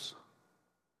roles.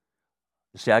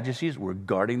 The Sadducees were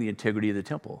guarding the integrity of the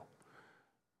temple.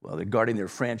 Well, they're guarding their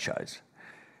franchise.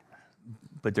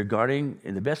 But they're guarding,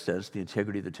 in the best sense, the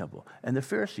integrity of the temple. And the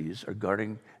Pharisees are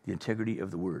guarding the integrity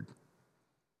of the word.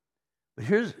 But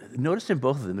notice in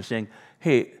both of them, they're saying,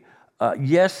 hey,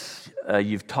 Yes,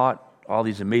 you've taught all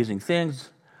these amazing things.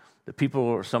 The people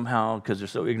are somehow, because they're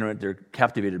so ignorant, they're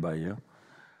captivated by you.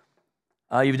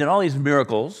 You've done all these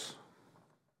miracles.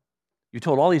 You've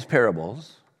told all these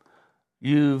parables.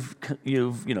 You've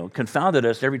confounded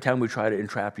us every time we try to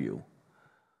entrap you.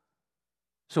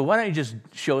 So why don't you just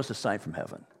show us a sign from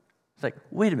heaven? It's like,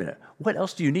 wait a minute, what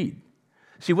else do you need?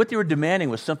 See, what they were demanding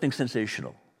was something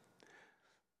sensational.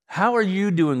 How are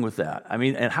you doing with that?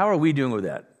 And how are we doing with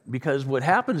that? Because what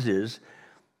happens is,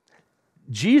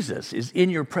 Jesus is in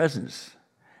your presence,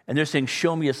 and they're saying,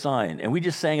 show me a sign. And we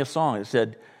just sang a song that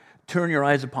said, turn your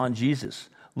eyes upon Jesus,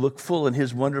 look full in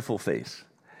his wonderful face.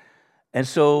 And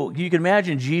so you can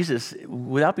imagine Jesus,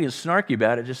 without being snarky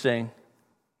about it, just saying,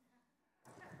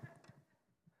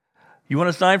 you want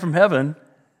a sign from heaven?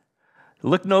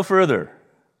 Look no further.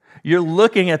 You're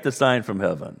looking at the sign from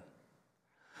heaven.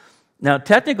 Now,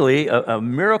 technically, a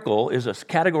miracle is a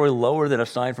category lower than a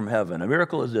sign from heaven. A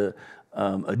miracle is a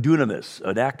dunamis,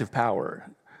 an act of power.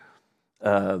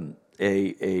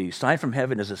 A sign from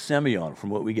heaven is a semeion, from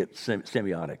what we get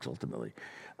semiotics, ultimately.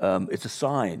 It's a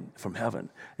sign from heaven.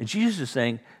 And Jesus is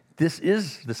saying, this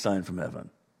is the sign from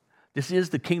heaven. This is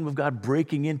the kingdom of God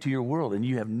breaking into your world, and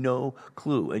you have no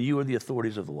clue, and you are the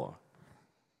authorities of the law.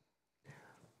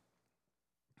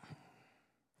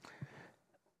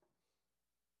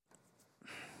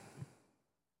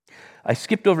 I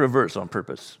skipped over a verse on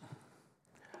purpose.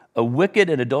 A wicked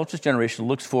and adulterous generation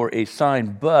looks for a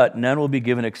sign, but none will be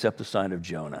given except the sign of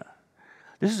Jonah.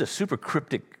 This is a super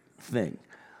cryptic thing.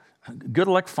 Good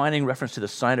luck finding reference to the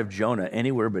sign of Jonah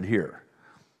anywhere but here.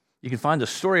 You can find the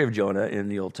story of Jonah in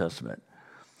the Old Testament.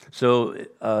 So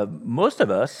most of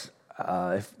us,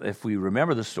 if we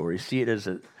remember the story, see it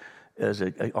as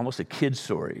almost a kid's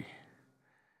story.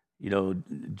 Jonah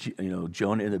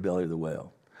in the belly of the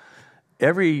whale.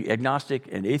 Every agnostic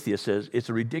and atheist says it's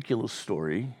a ridiculous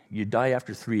story. You die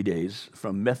after 3 days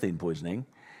from methane poisoning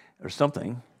or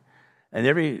something. And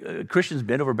every Christian's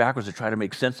bent over backwards to try to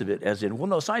make sense of it as in, well,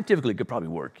 no, scientifically it could probably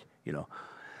work,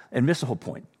 and miss the whole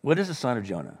point. What is the sign of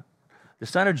Jonah? The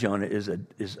sign of Jonah is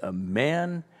a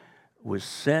man was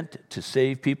sent to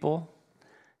save people.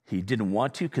 He didn't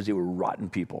want to because they were rotten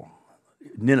people.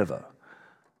 Nineveh,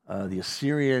 the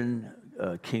Assyrian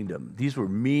kingdom. These were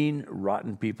mean,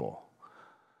 rotten people.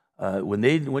 When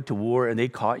they went to war and they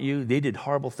caught you, they did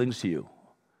horrible things to you.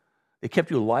 They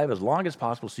kept you alive as long as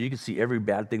possible so you could see every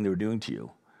bad thing they were doing to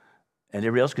you. And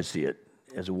everybody else could see it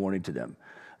as a warning to them.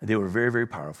 And they were very, very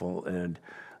powerful. And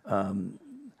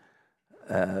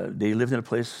they lived in a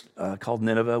place called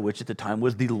Nineveh, which at the time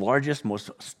was the largest, most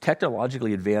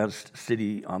technologically advanced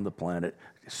city on the planet.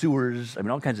 Sewers,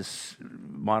 all kinds of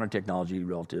modern technology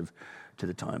relative to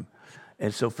the time.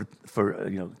 And so for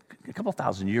a couple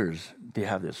thousand years, they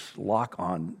have this lock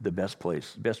on the best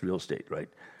place, best real estate, right?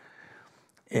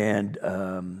 And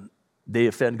they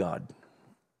offend God.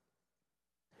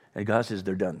 And God says,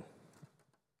 they're done.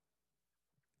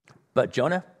 But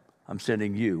Jonah, I'm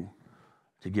sending you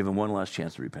to give him one last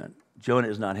chance to repent. Jonah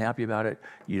is not happy about it.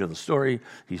 You know the story.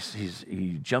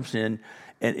 He jumps in.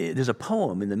 And there's a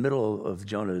poem in the middle of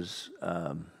Jonah's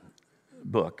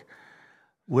book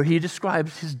where he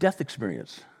describes his death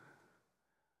experience.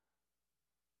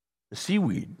 The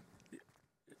seaweed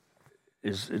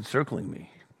is encircling me.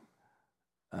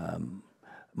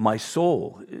 My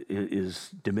soul is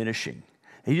diminishing.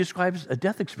 And he describes a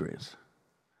death experience.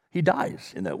 He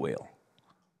dies in that whale.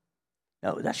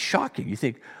 Now, that's shocking. You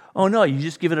think, oh no, you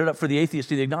just given it up for the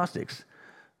atheists and the agnostics.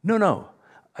 No,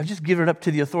 I've just given it up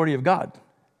to the authority of God.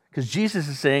 Because Jesus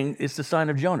is saying it's the sign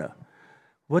of Jonah.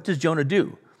 What does Jonah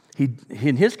do?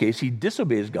 In his case, he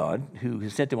disobeys God, who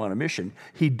has sent him on a mission.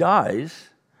 He dies,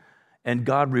 and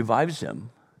God revives him.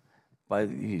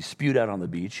 He's spewed out on the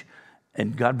beach,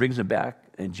 and God brings him back,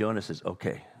 and Jonah says,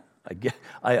 okay,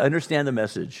 I understand the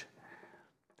message.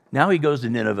 Now he goes to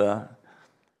Nineveh.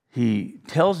 He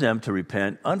tells them to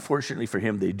repent. Unfortunately for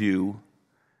him, they do.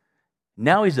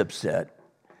 Now he's upset.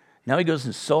 Now he goes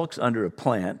and sulks under a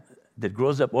plant that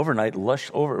grows up overnight,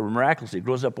 miraculously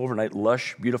grows up overnight,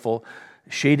 lush, beautiful,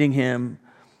 shading him,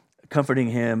 comforting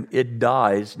him. It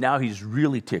dies. Now he's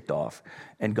really ticked off,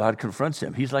 and God confronts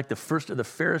him. He's like the first of the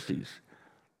Pharisees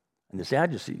and the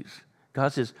Sadducees.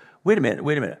 God says, wait a minute.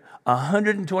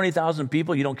 120,000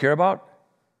 people you don't care about?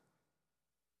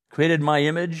 Created my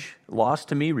image, lost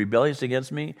to me, rebellious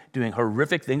against me, doing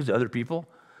horrific things to other people.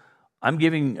 I'm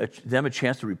giving them a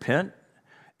chance to repent,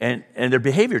 and their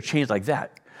behavior changed like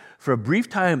that. For a brief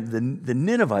time, the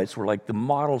Ninevites were like the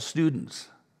model students.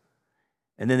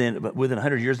 And then within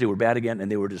 100 years, they were bad again, and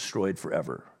they were destroyed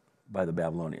forever by the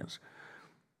Babylonians.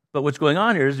 But what's going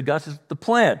on here is God says,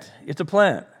 it's a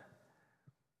plant.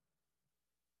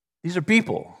 These are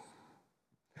people.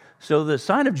 So the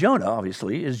sign of Jonah,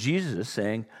 obviously, is Jesus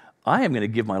saying, I am going to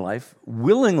give my life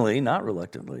willingly, not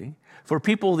reluctantly, for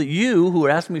people that you, who are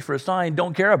asking me for a sign,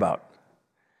 don't care about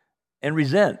and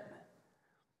resent.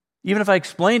 Even if I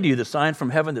explain to you the sign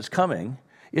from heaven that's coming,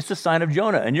 it's the sign of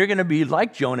Jonah. And you're going to be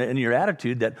like Jonah in your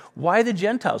attitude that, why the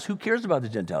Gentiles? Who cares about the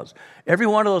Gentiles? Every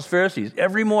one of those Pharisees,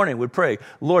 every morning would pray,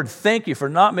 Lord, thank you for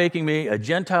not making me a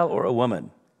Gentile or a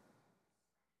woman.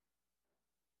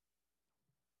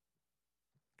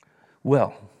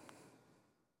 Well,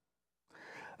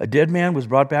 a dead man was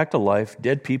brought back to life.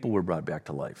 Dead people were brought back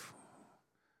to life.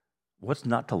 What's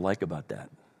not to like about that?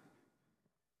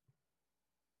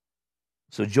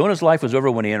 So Jonah's life was over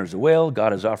when he enters the whale.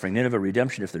 God is offering Nineveh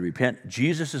redemption if they repent.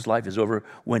 Jesus' life is over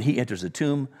when he enters the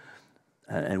tomb.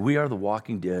 And we are the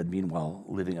walking dead, meanwhile,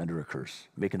 living under a curse,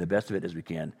 making the best of it as we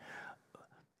can,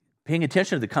 paying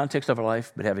attention to the context of our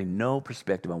life, but having no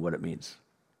perspective on what it means.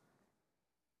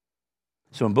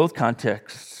 So in both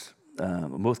contexts,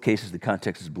 in both cases, the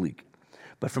context is bleak.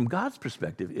 But from God's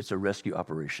perspective, it's a rescue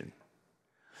operation.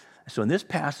 So in this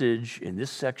passage, in this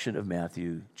section of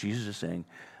Matthew, Jesus is saying,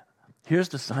 here's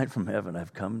the sign from heaven.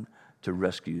 I've come to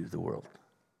rescue the world.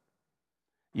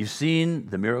 You've seen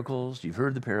the miracles. You've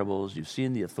heard the parables. You've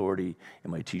seen the authority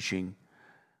in my teaching.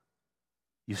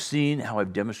 You've seen how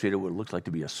I've demonstrated what it looks like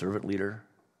to be a servant leader.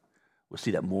 We'll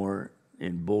see that more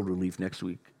in bold relief next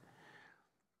week.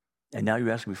 And now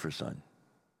you're asking me for a sign.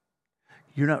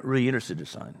 You're not really interested in a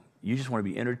sign. You just want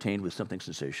to be entertained with something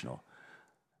sensational.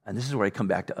 And this is where I come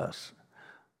back to us.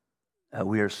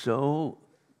 We are so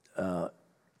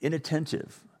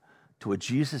inattentive to what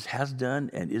Jesus has done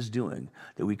and is doing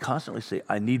that we constantly say,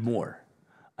 I need more.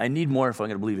 I need more if I'm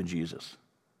going to believe in Jesus.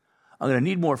 I'm going to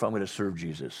need more if I'm going to serve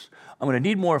Jesus. I'm going to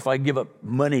need more if I give up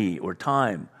money or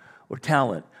time or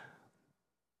talent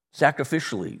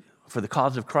sacrificially for the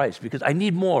cause of Christ, because I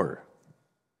need more.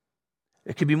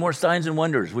 It could be more signs and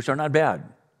wonders, which are not bad,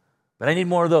 but I need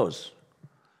more of those.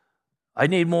 I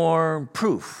need more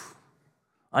proof.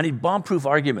 I need bomb-proof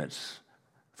arguments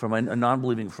for my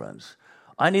non-believing friends.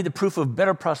 I need the proof of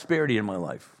better prosperity in my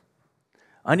life.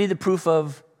 I need the proof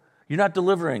of, you're not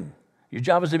delivering. Your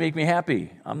job is to make me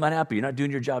happy. I'm not happy. You're not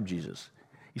doing your job, Jesus.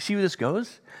 You see where this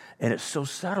goes? And it's so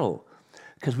subtle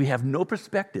because we have no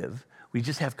perspective. We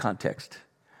just have context.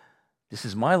 This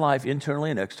is my life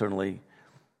internally and externally,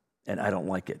 and I don't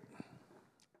like it.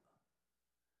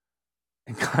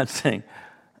 And God's saying,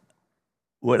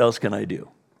 what else can I do?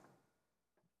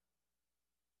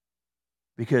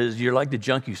 Because you're like the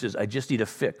junkie who says, I just need a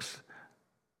fix.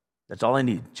 That's all I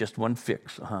need, just one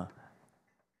fix.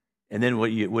 And then what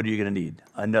are you going to need?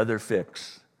 Another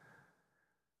fix.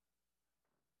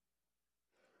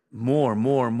 More.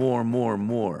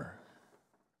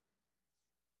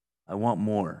 I want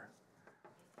more.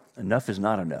 Enough is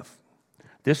not enough.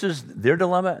 This is their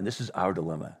dilemma, and this is our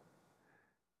dilemma.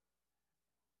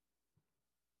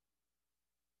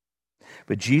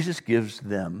 But Jesus gives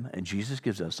them, and Jesus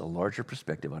gives us, a larger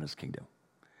perspective on his kingdom.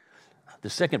 The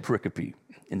second pericope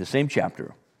in the same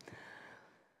chapter,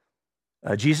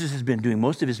 Jesus has been doing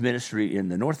most of his ministry in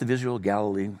the north of Israel,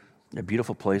 Galilee, a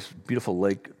beautiful place, beautiful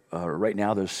lake. Right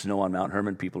now there's snow on Mount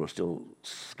Hermon. People are still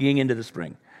skiing into the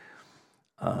spring.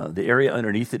 The area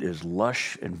underneath it is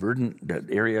lush and verdant. That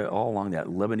area all along that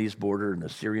Lebanese border and the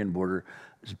Syrian border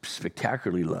is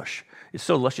spectacularly lush. It's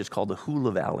so lush it's called the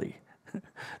Hula Valley.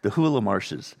 The Hula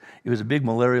Marshes. It was a big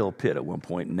malarial pit at one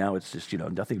point, and now it's just,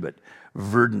 nothing but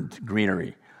verdant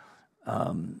greenery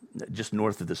just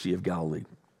north of the Sea of Galilee.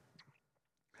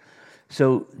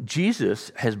 So Jesus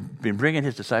has been bringing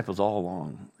his disciples all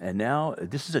along, and now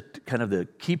this is kind of the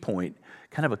key point,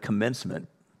 kind of a commencement,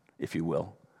 if you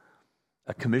will,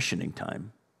 a commissioning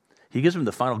time. He gives them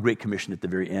the final great commission at the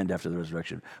very end after the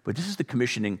resurrection, but this is the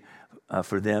commissioning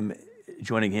for them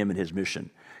joining him in his mission,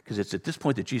 because it's at this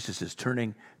point that Jesus is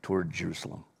turning toward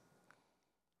Jerusalem.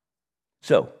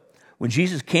 So, when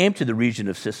Jesus came to the region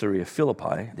of Caesarea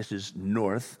Philippi, this is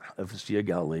north of the Sea of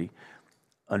Galilee,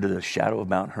 under the shadow of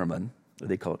Mount Hermon, or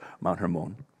they call it Mount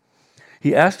Hermon,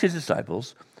 he asked his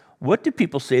disciples, what do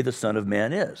people say the Son of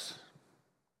Man is?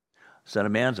 Son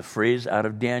of Man is a phrase out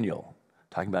of Daniel,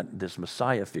 talking about this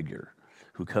Messiah figure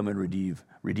who come and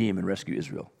redeem and rescue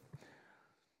Israel.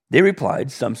 They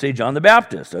replied, some say John the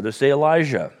Baptist, others say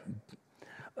Elijah.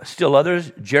 Still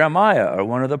others, Jeremiah or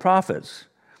one of the prophets.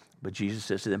 But Jesus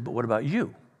says to them, but what about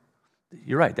you?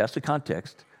 You're right, that's the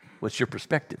context. What's your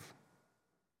perspective?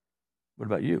 What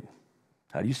about you?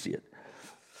 How do you see it?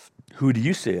 Who do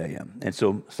you say I am? And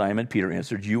so Simon Peter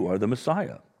answered, you are the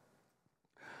Messiah,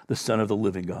 the Son of the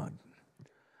living God.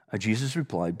 And Jesus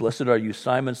replied, blessed are you,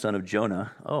 Simon, son of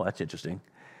Jonah. Oh, that's interesting.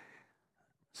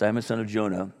 Simon, son of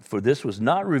Jonah, for this was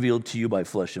not revealed to you by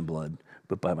flesh and blood,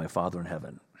 but by my Father in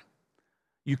heaven.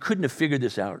 You couldn't have figured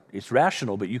this out. It's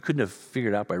rational, but you couldn't have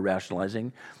figured it out by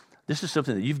rationalizing. This is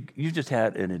something that you've just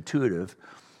had an intuitive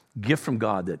gift from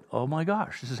God that, oh my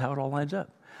gosh, this is how it all lines up.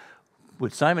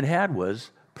 What Simon had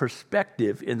was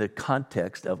perspective in the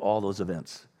context of all those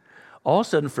events. All of a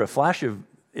sudden, for a flash of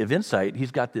insight,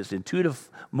 he's got this intuitive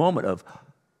moment of,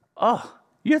 oh,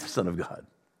 you're the Son of God.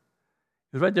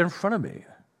 He was right there in front of me.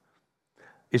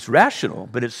 It's rational,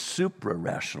 but it's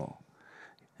supra-rational.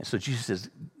 And so Jesus says,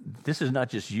 this is not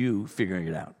just you figuring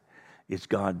it out. It's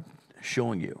God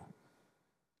showing you.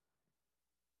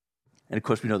 And of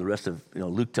course, we know the rest of,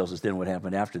 Luke tells us then what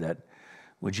happened after that.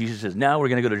 When Jesus says, now we're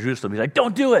going to go to Jerusalem, he's like,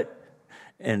 don't do it.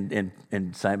 And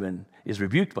Simon is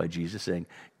rebuked by Jesus saying,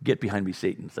 get behind me,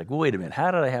 Satan. It's like, well, wait a minute.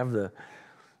 How did I have the...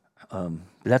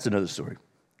 that's another story.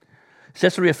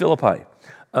 Caesarea Philippi.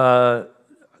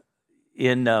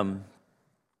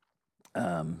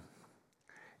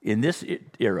 In this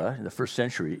era, in the first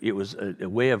century, it was a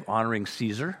way of honoring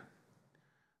Caesar,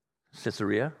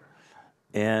 Caesarea,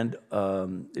 and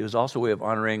it was also a way of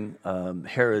honoring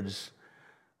Herod's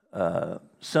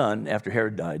son after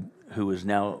Herod died, who was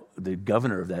now the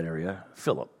governor of that area,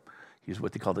 Philip. He's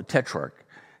what they call the tetrarch.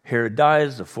 Herod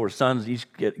dies, the 4 sons each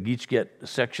get a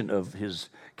section of his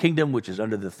kingdom, which is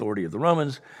under the authority of the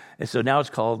Romans. And so now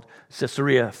it's called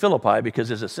Caesarea Philippi because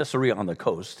there's a Caesarea on the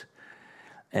coast.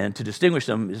 And to distinguish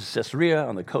them is Caesarea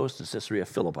on the coast and Caesarea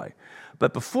Philippi.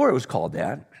 But before it was called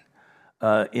that,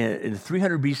 in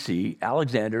 300 BC,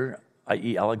 Alexander,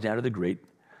 i.e. Alexander the Great,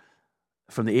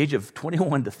 from the age of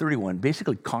 21 to 31,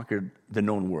 basically conquered the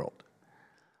known world.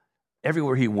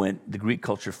 Everywhere he went, the Greek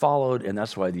culture followed, and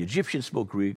that's why the Egyptians spoke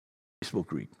Greek,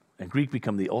 and Greek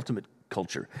became the ultimate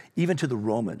culture, even to the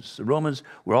Romans. The Romans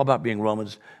were all about being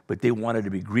Romans, but they wanted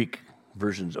to be Greek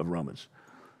versions of Romans.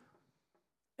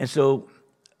 And so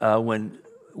when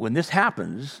this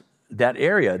happens, that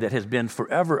area that has been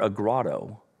forever a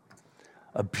grotto,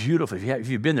 a beautiful, if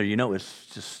you've been there, you know it's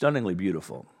just stunningly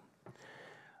beautiful.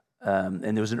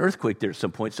 And there was an earthquake there at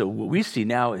some point, so what we see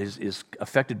now is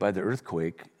affected by the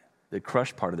earthquake, the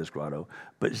crushed part of this grotto,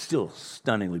 but it's still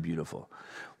stunningly beautiful.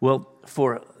 Well,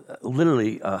 for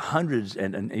literally hundreds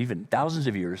and even thousands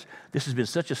of years, this has been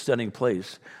such a stunning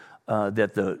place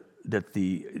that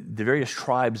the various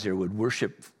tribes there would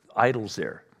worship idols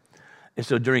there. And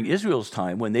so during Israel's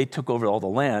time, when they took over all the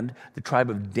land, the tribe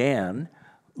of Dan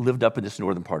lived up in this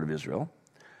northern part of Israel,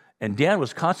 and Dan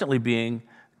was constantly being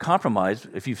compromised.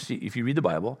 If you read the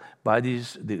Bible, by the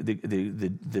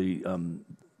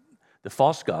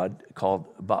false god called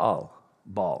Baal,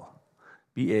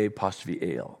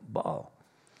 B-A-apostrophe-A-L, Baal.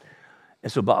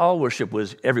 And so Baal worship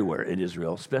was everywhere in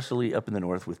Israel, especially up in the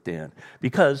north with Dan,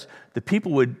 because the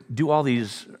people would do all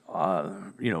these,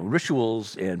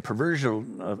 rituals and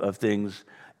perversion of things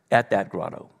at that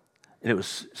grotto. And it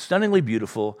was stunningly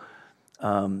beautiful,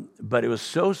 but it was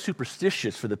so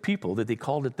superstitious for the people that they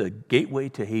called it the gateway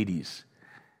to Hades,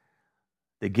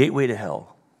 the gateway to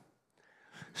hell.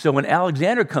 So when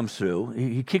Alexander comes through,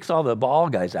 he kicks all the Baal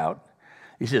guys out.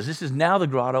 He says, this is now the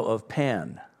grotto of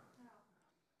Pan.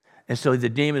 And so the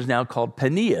name is now called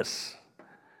Paneas.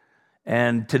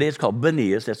 And today it's called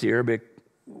Banias. That's the Arabic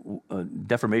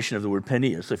deformation of the word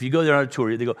Paneas. So if you go there on a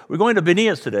tour, they go, we're going to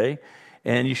Banias today.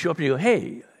 And you show up and you go,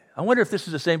 hey, I wonder if this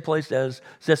is the same place as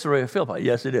Caesarea Philippi.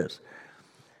 Yes, it is.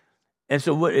 And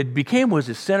so what it became was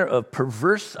a center of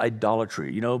perverse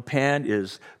idolatry. Pan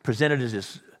is presented as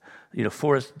this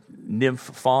forest nymph,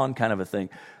 fawn kind of a thing.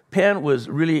 Pan was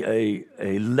really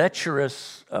a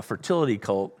lecherous fertility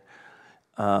cult.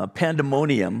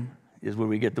 Pandemonium is where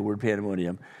we get the word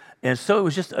pandemonium. And so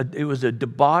it was a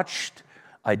debauched,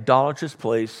 idolatrous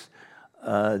place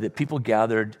that people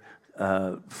gathered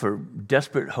for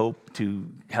desperate hope to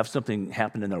have something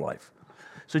happen in their life.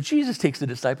 So Jesus takes the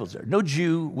disciples there. No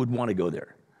Jew would want to go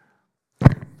there.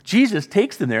 Jesus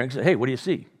takes them there and says, hey, what do you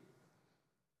see?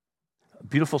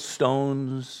 Beautiful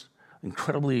stones,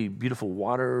 incredibly beautiful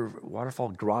waterfall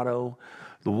grotto.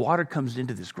 The water comes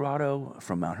into this grotto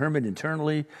from Mount Hermon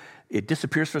internally. It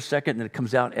disappears for a second, and it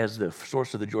comes out as the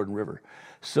source of the Jordan River.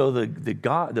 So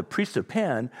the priests of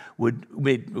Pan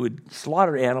would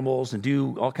slaughter animals and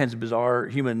do all kinds of bizarre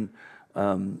human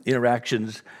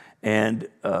interactions, and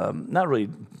not really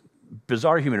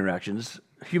bizarre human interactions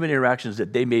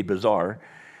that they made bizarre.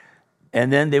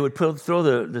 And then they would throw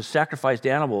the sacrificed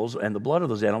animals and the blood of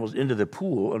those animals into the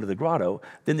pool under the grotto.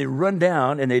 Then they'd run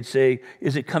down and they'd say,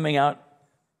 is it coming out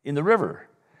in the river?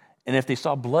 And if they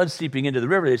saw blood seeping into the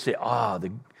river, they'd say,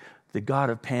 the god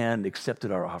of Pan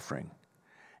accepted our offering.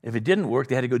 If it didn't work,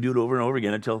 they had to go do it over and over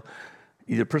again until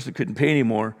Either the person couldn't pay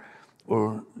anymore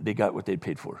or they got what they'd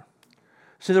paid for.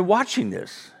 So they're watching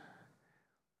this.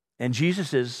 And Jesus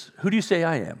says, who do you say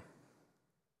I am?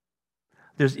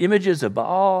 There's images of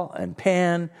Baal and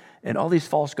Pan and all these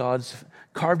false gods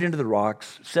carved into the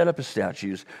rocks, set up as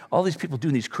statues. All these people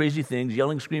doing these crazy things,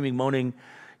 yelling, screaming, moaning,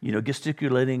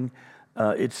 gesticulating.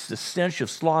 It's the stench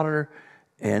of slaughter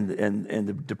and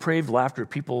the depraved laughter of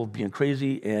people being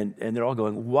crazy. And they're all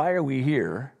going, why are we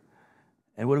here?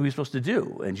 And what are we supposed to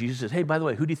do? And Jesus says, hey, by the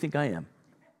way, who do you think I am?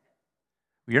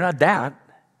 You're not that.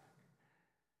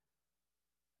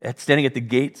 Standing at the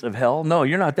gates of hell? No,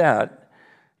 you're not that.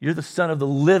 You're the Son of the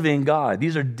living God.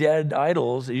 These are dead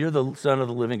idols. You're the Son of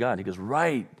the living God. He goes,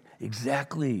 right,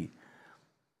 exactly.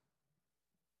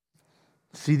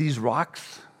 See these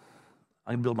rocks?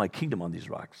 I'm going to build my kingdom on these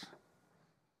rocks.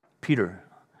 Peter,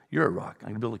 you're a rock. I'm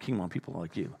going to build a kingdom on people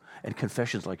like you. And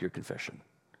confessions like your confession.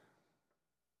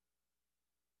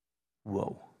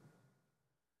 Whoa.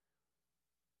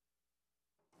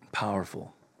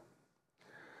 Powerful.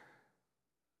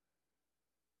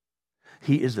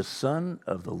 He is the Son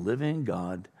of the living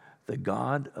God, the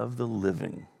God of the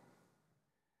living,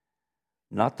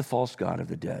 not the false God of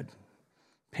the dead.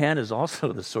 Pan is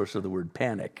also the source of the word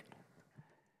panic.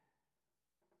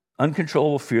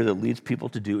 Uncontrollable fear that leads people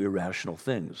to do irrational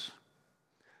things.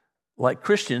 Like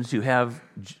Christians who have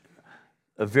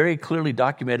a very clearly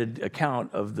documented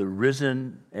account of the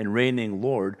risen and reigning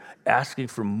Lord asking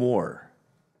for more.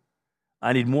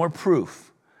 I need more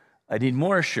proof. I need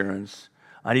more assurance.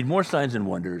 I need more signs and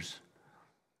wonders.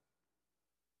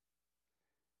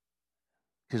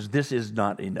 Because this is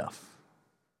not enough.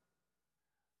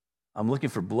 I'm looking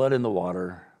for blood in the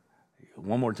water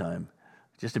one more time,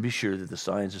 just to be sure that the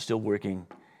science is still working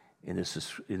in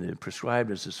the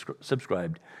prescribed and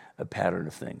subscribed pattern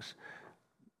of things.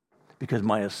 Because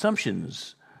my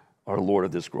assumptions are Lord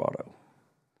of this grotto.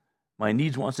 My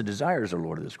needs, wants, and desires are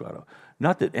Lord of this grotto.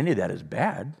 Not that any of that is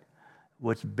bad.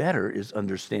 What's better is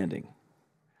understanding.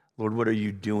 Lord, what are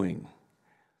you doing?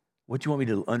 What do you want me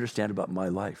to understand about my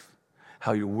life?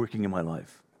 How you're working in my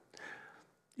life?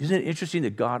 Isn't it interesting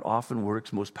that God often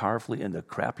works most powerfully in the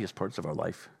crappiest parts of our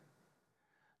life?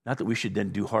 Not that we should then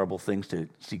do horrible things to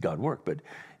see God work, but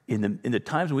in the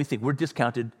times when we think we're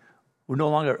discounted, we're no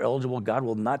longer eligible, God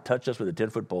will not touch us with a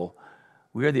 10-foot pole.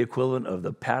 We are the equivalent of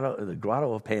the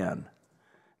grotto of Pan.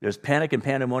 There's panic and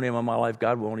pandemonium in my life.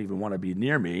 God won't even want to be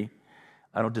near me.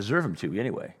 I don't deserve him to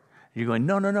anyway. You're going,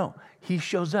 no. He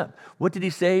shows up. What did he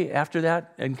say after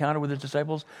that encounter with his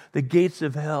disciples? The gates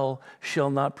of hell shall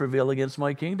not prevail against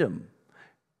my kingdom.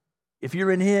 If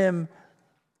you're in him,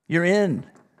 you're in.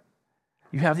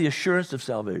 You have the assurance of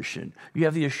salvation. You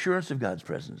have the assurance of God's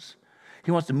presence.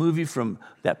 He wants to move you from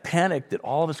that panic that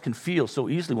all of us can feel so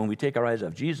easily when we take our eyes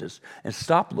off Jesus and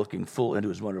stop looking full into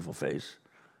his wonderful face.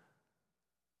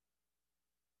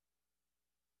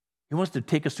 He wants to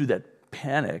take us through that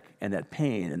panic and that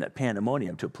pain and that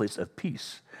pandemonium to a place of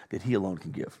peace that he alone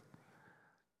can give.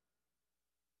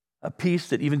 A peace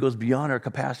that even goes beyond our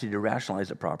capacity to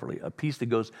rationalize it properly. A peace that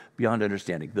goes beyond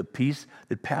understanding. The peace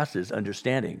that passes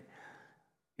understanding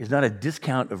is not a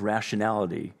discount of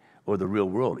rationality or the real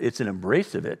world. It's an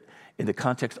embrace of it in the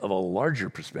context of a larger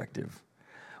perspective.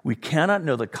 We cannot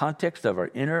know the context of our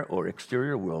inner or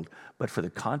exterior world, but for the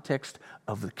context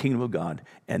of the kingdom of God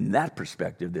and that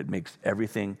perspective that makes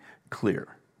everything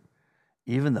clear.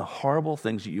 Even the horrible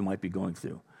things that you might be going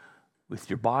through with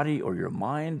your body or your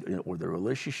mind or the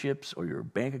relationships or your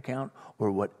bank account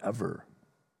or whatever.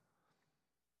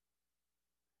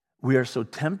 We are so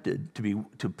tempted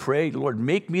to pray, Lord,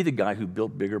 make me the guy who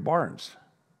built bigger barns.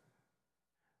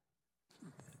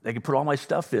 I can put all my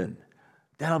stuff in.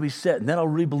 Then I'll be set, and then I'll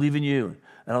really believe in you,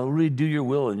 and I'll really do your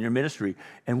will and your ministry.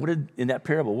 And in that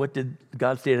parable, what did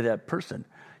God say to that person?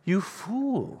 You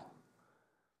fool.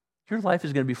 Your life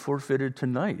is going to be forfeited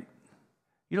tonight.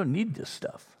 You don't need this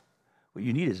stuff. What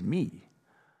you need is me.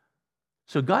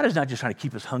 So God is not just trying to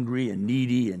keep us hungry and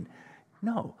needy,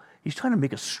 no, he's trying to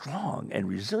make us strong and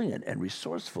resilient and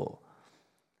resourceful.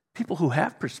 People who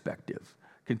have perspective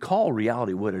can call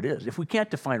reality what it is. If we can't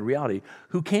define reality,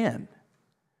 who can?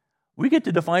 We get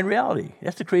to define reality.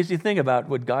 That's the crazy thing about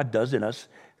what God does in us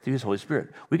through his Holy Spirit.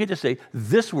 We get to say,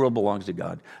 this world belongs to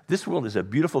God. This world is a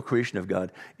beautiful creation of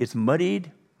God. It's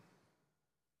muddied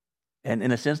and,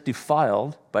 in a sense,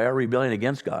 defiled by our rebellion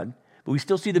against God, but we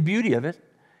still see the beauty of it,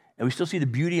 and we still see the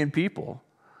beauty in people.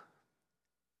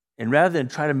 And rather than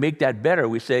try to make that better,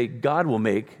 we say, God will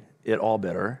make it all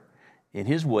better in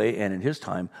his way and in his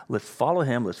time. Let's follow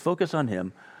him. Let's focus on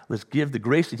him. Let's give the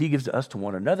grace that he gives to us to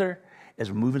one another as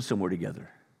we're moving somewhere together.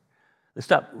 Let's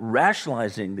stop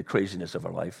rationalizing the craziness of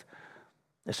our life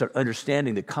and start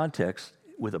understanding the context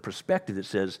with a perspective that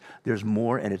says there's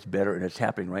more and it's better and it's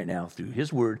happening right now through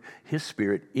His Word, His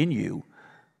Spirit in you,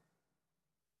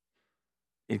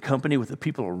 in company with the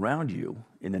people around you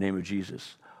in the name of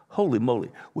Jesus. Holy moly.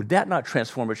 Would that not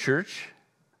transform a church?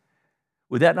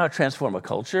 Would that not transform a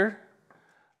culture?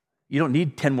 You don't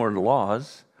need 10 more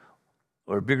laws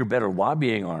or a bigger, better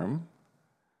lobbying arm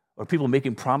or people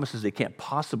making promises they can't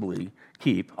possibly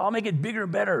keep. I'll make it bigger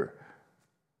and better.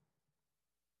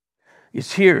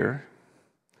 It's here,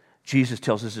 Jesus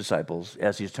tells his disciples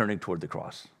as he's turning toward the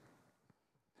cross,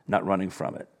 not running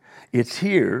from it. It's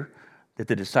here that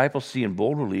the disciples see in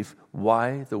bold relief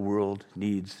why the world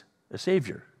needs a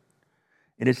Savior.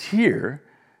 And it's here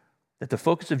that the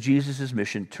focus of Jesus'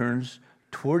 mission turns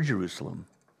toward Jerusalem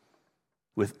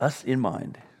with us in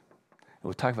mind. And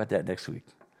we'll talk about that next week.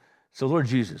 So, Lord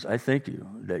Jesus, I thank you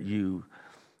that you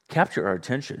capture our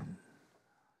attention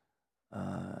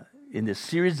in this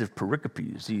series of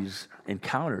pericopes, these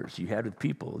encounters you had with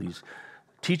people, these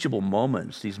teachable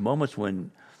moments, these moments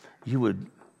when you would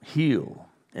heal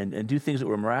and do things that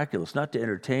were miraculous, not to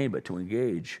entertain, but to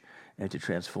engage and to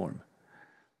transform.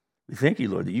 We thank you,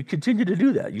 Lord, that you continue to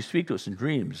do that. You speak to us in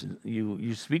dreams, and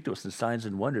you speak to us in signs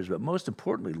and wonders, but most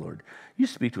importantly, Lord, you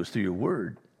speak to us through your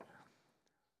word,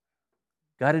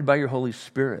 guided by your Holy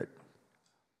Spirit.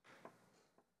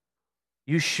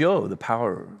 You show the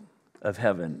power of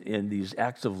heaven in these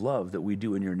acts of love that we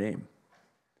do in your name.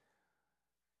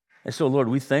 And so, Lord,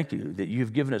 we thank you that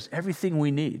you've given us everything we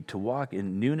need to walk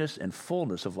in newness and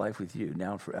fullness of life with you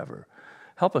now and forever.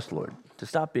 Help us, Lord, to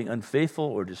stop being unfaithful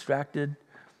or distracted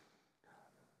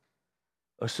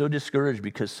or so discouraged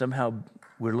because somehow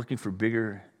we're looking for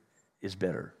bigger is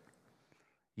better.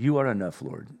 You are enough,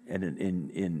 Lord, and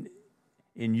in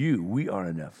you we are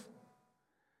enough.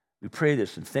 We pray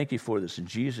this and thank you for this in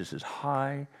Jesus'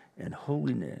 high and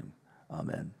holy name.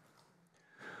 Amen.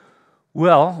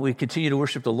 Well, we continue to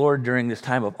worship the Lord during this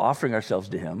time of offering ourselves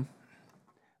to Him.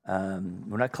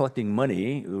 We're not collecting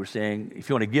money. We're saying, if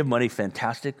you want to give money,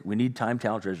 fantastic. We need time,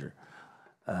 talent, treasure.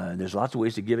 There's lots of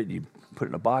ways to give it. You put it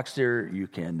in a box there. You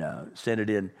can send it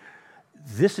in.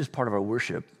 This is part of our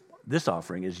worship. This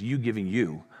offering is you giving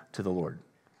you to the Lord.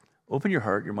 Open your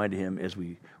heart, your mind to Him as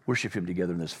we worship Him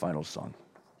together in this final song.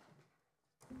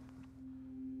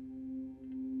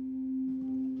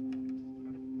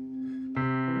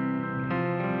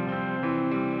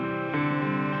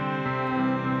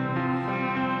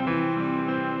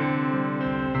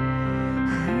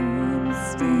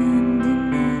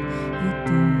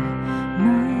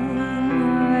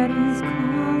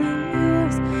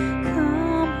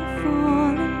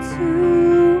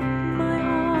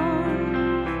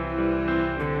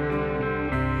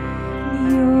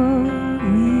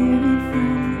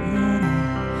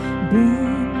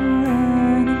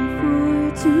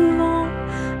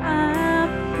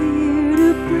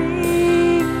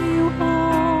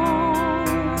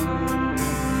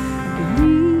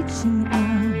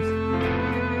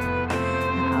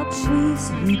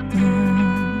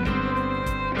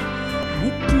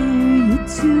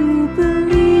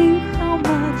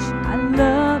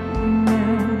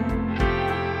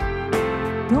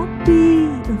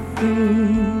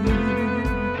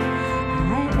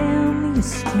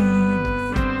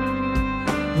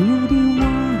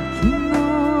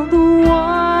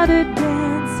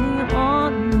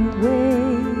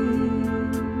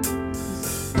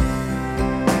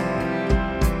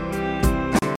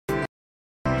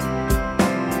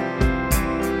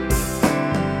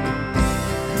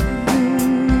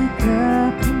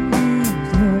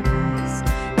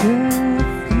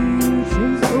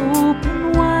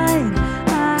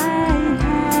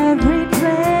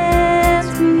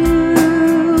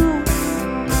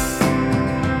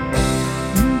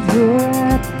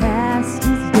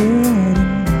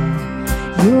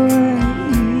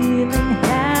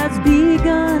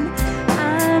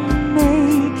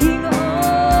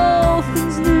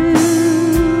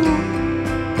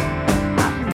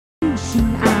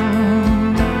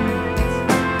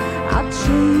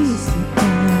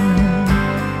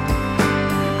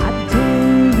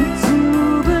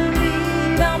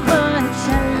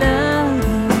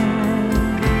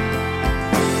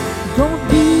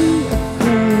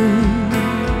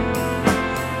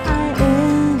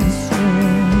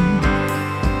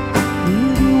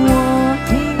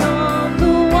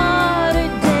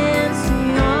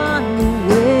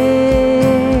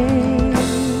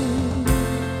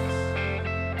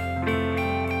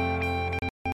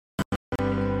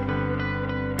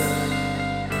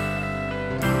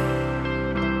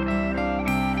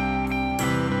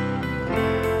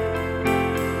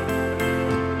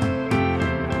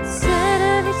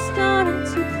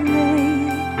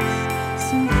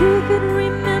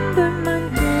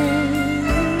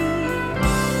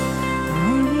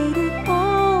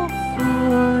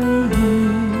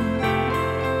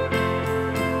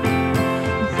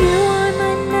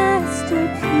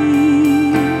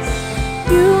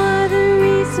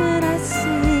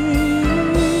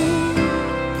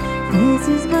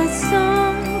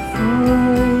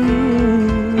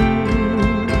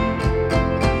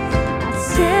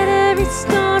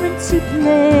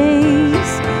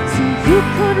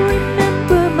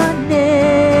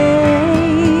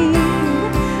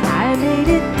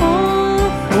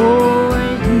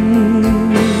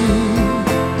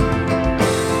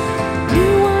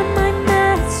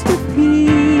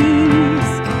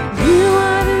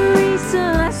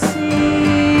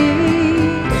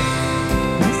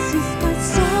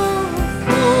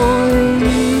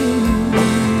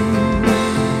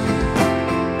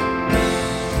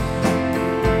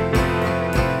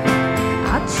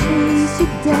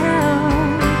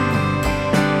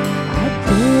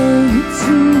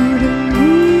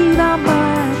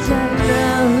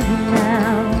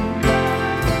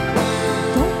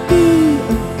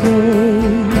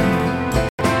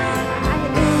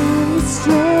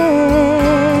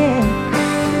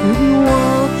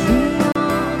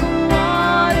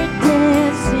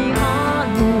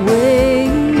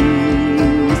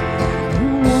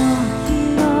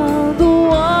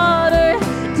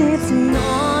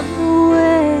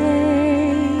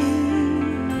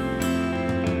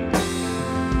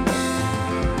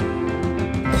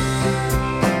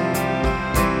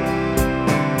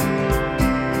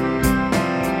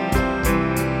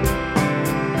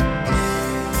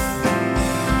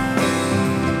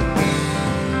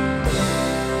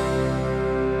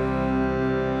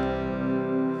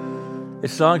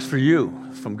 This song's for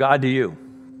you, from God to you.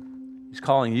 He's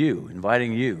calling you,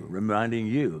 inviting you, reminding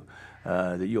you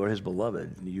that you are his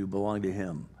beloved and you belong to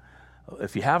him.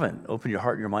 If you haven't, open your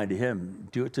heart and your mind to him.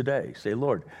 Do it today. Say,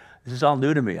 Lord, this is all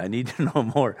new to me. I need to know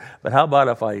more. But how about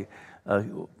if I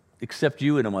accept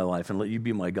you into my life and let you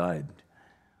be my guide?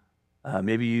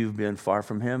 Maybe you've been far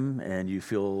from him and you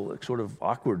feel sort of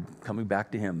awkward coming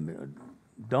back to him.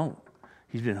 Don't.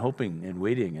 He's been hoping and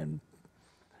waiting and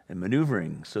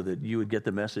maneuvering so that you would get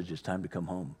the message it's time to come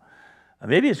home.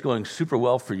 Maybe it's going super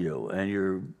well for you and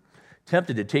you're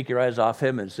tempted to take your eyes off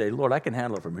him and say, Lord, I can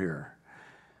handle it from here.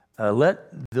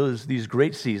 Let these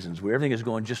great seasons where everything is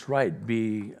going just right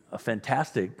be a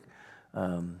fantastic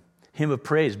hymn of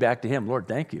praise back to him. Lord,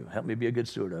 thank you. Help me be a good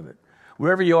steward of it.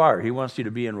 Wherever you are, he wants you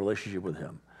to be in relationship with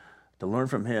him, to learn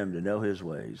from him, to know his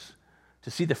ways,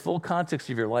 to see the full context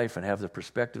of your life and have the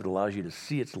perspective that allows you to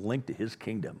see its link to his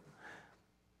kingdom.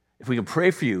 If we can pray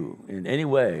for you in any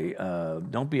way,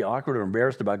 don't be awkward or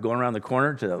embarrassed about going around the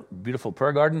corner to the beautiful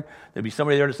prayer garden. There'll be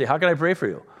somebody there to say, how can I pray for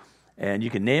you? And you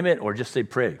can name it or just say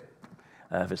pray.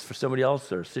 If it's for somebody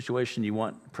else or a situation you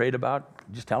want prayed about,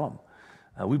 just tell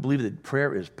them. We believe that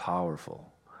prayer is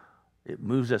powerful. It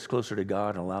moves us closer to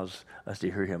God and allows us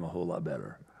to hear him a whole lot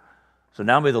better. So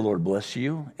now may the Lord bless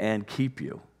you and keep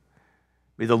you.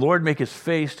 May the Lord make his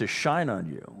face to shine on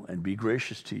you and be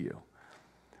gracious to you.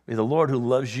 May the Lord, who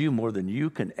loves you more than you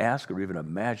can ask or even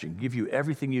imagine, give you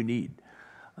everything you need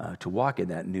to walk in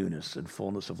that newness and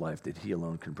fullness of life that he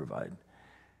alone can provide.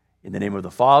 In the name of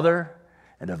the Father,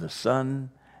 and of the Son,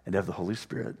 and of the Holy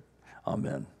Spirit.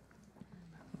 Amen.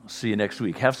 I'll see you next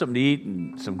week. Have something to eat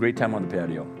and some great time on the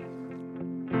patio.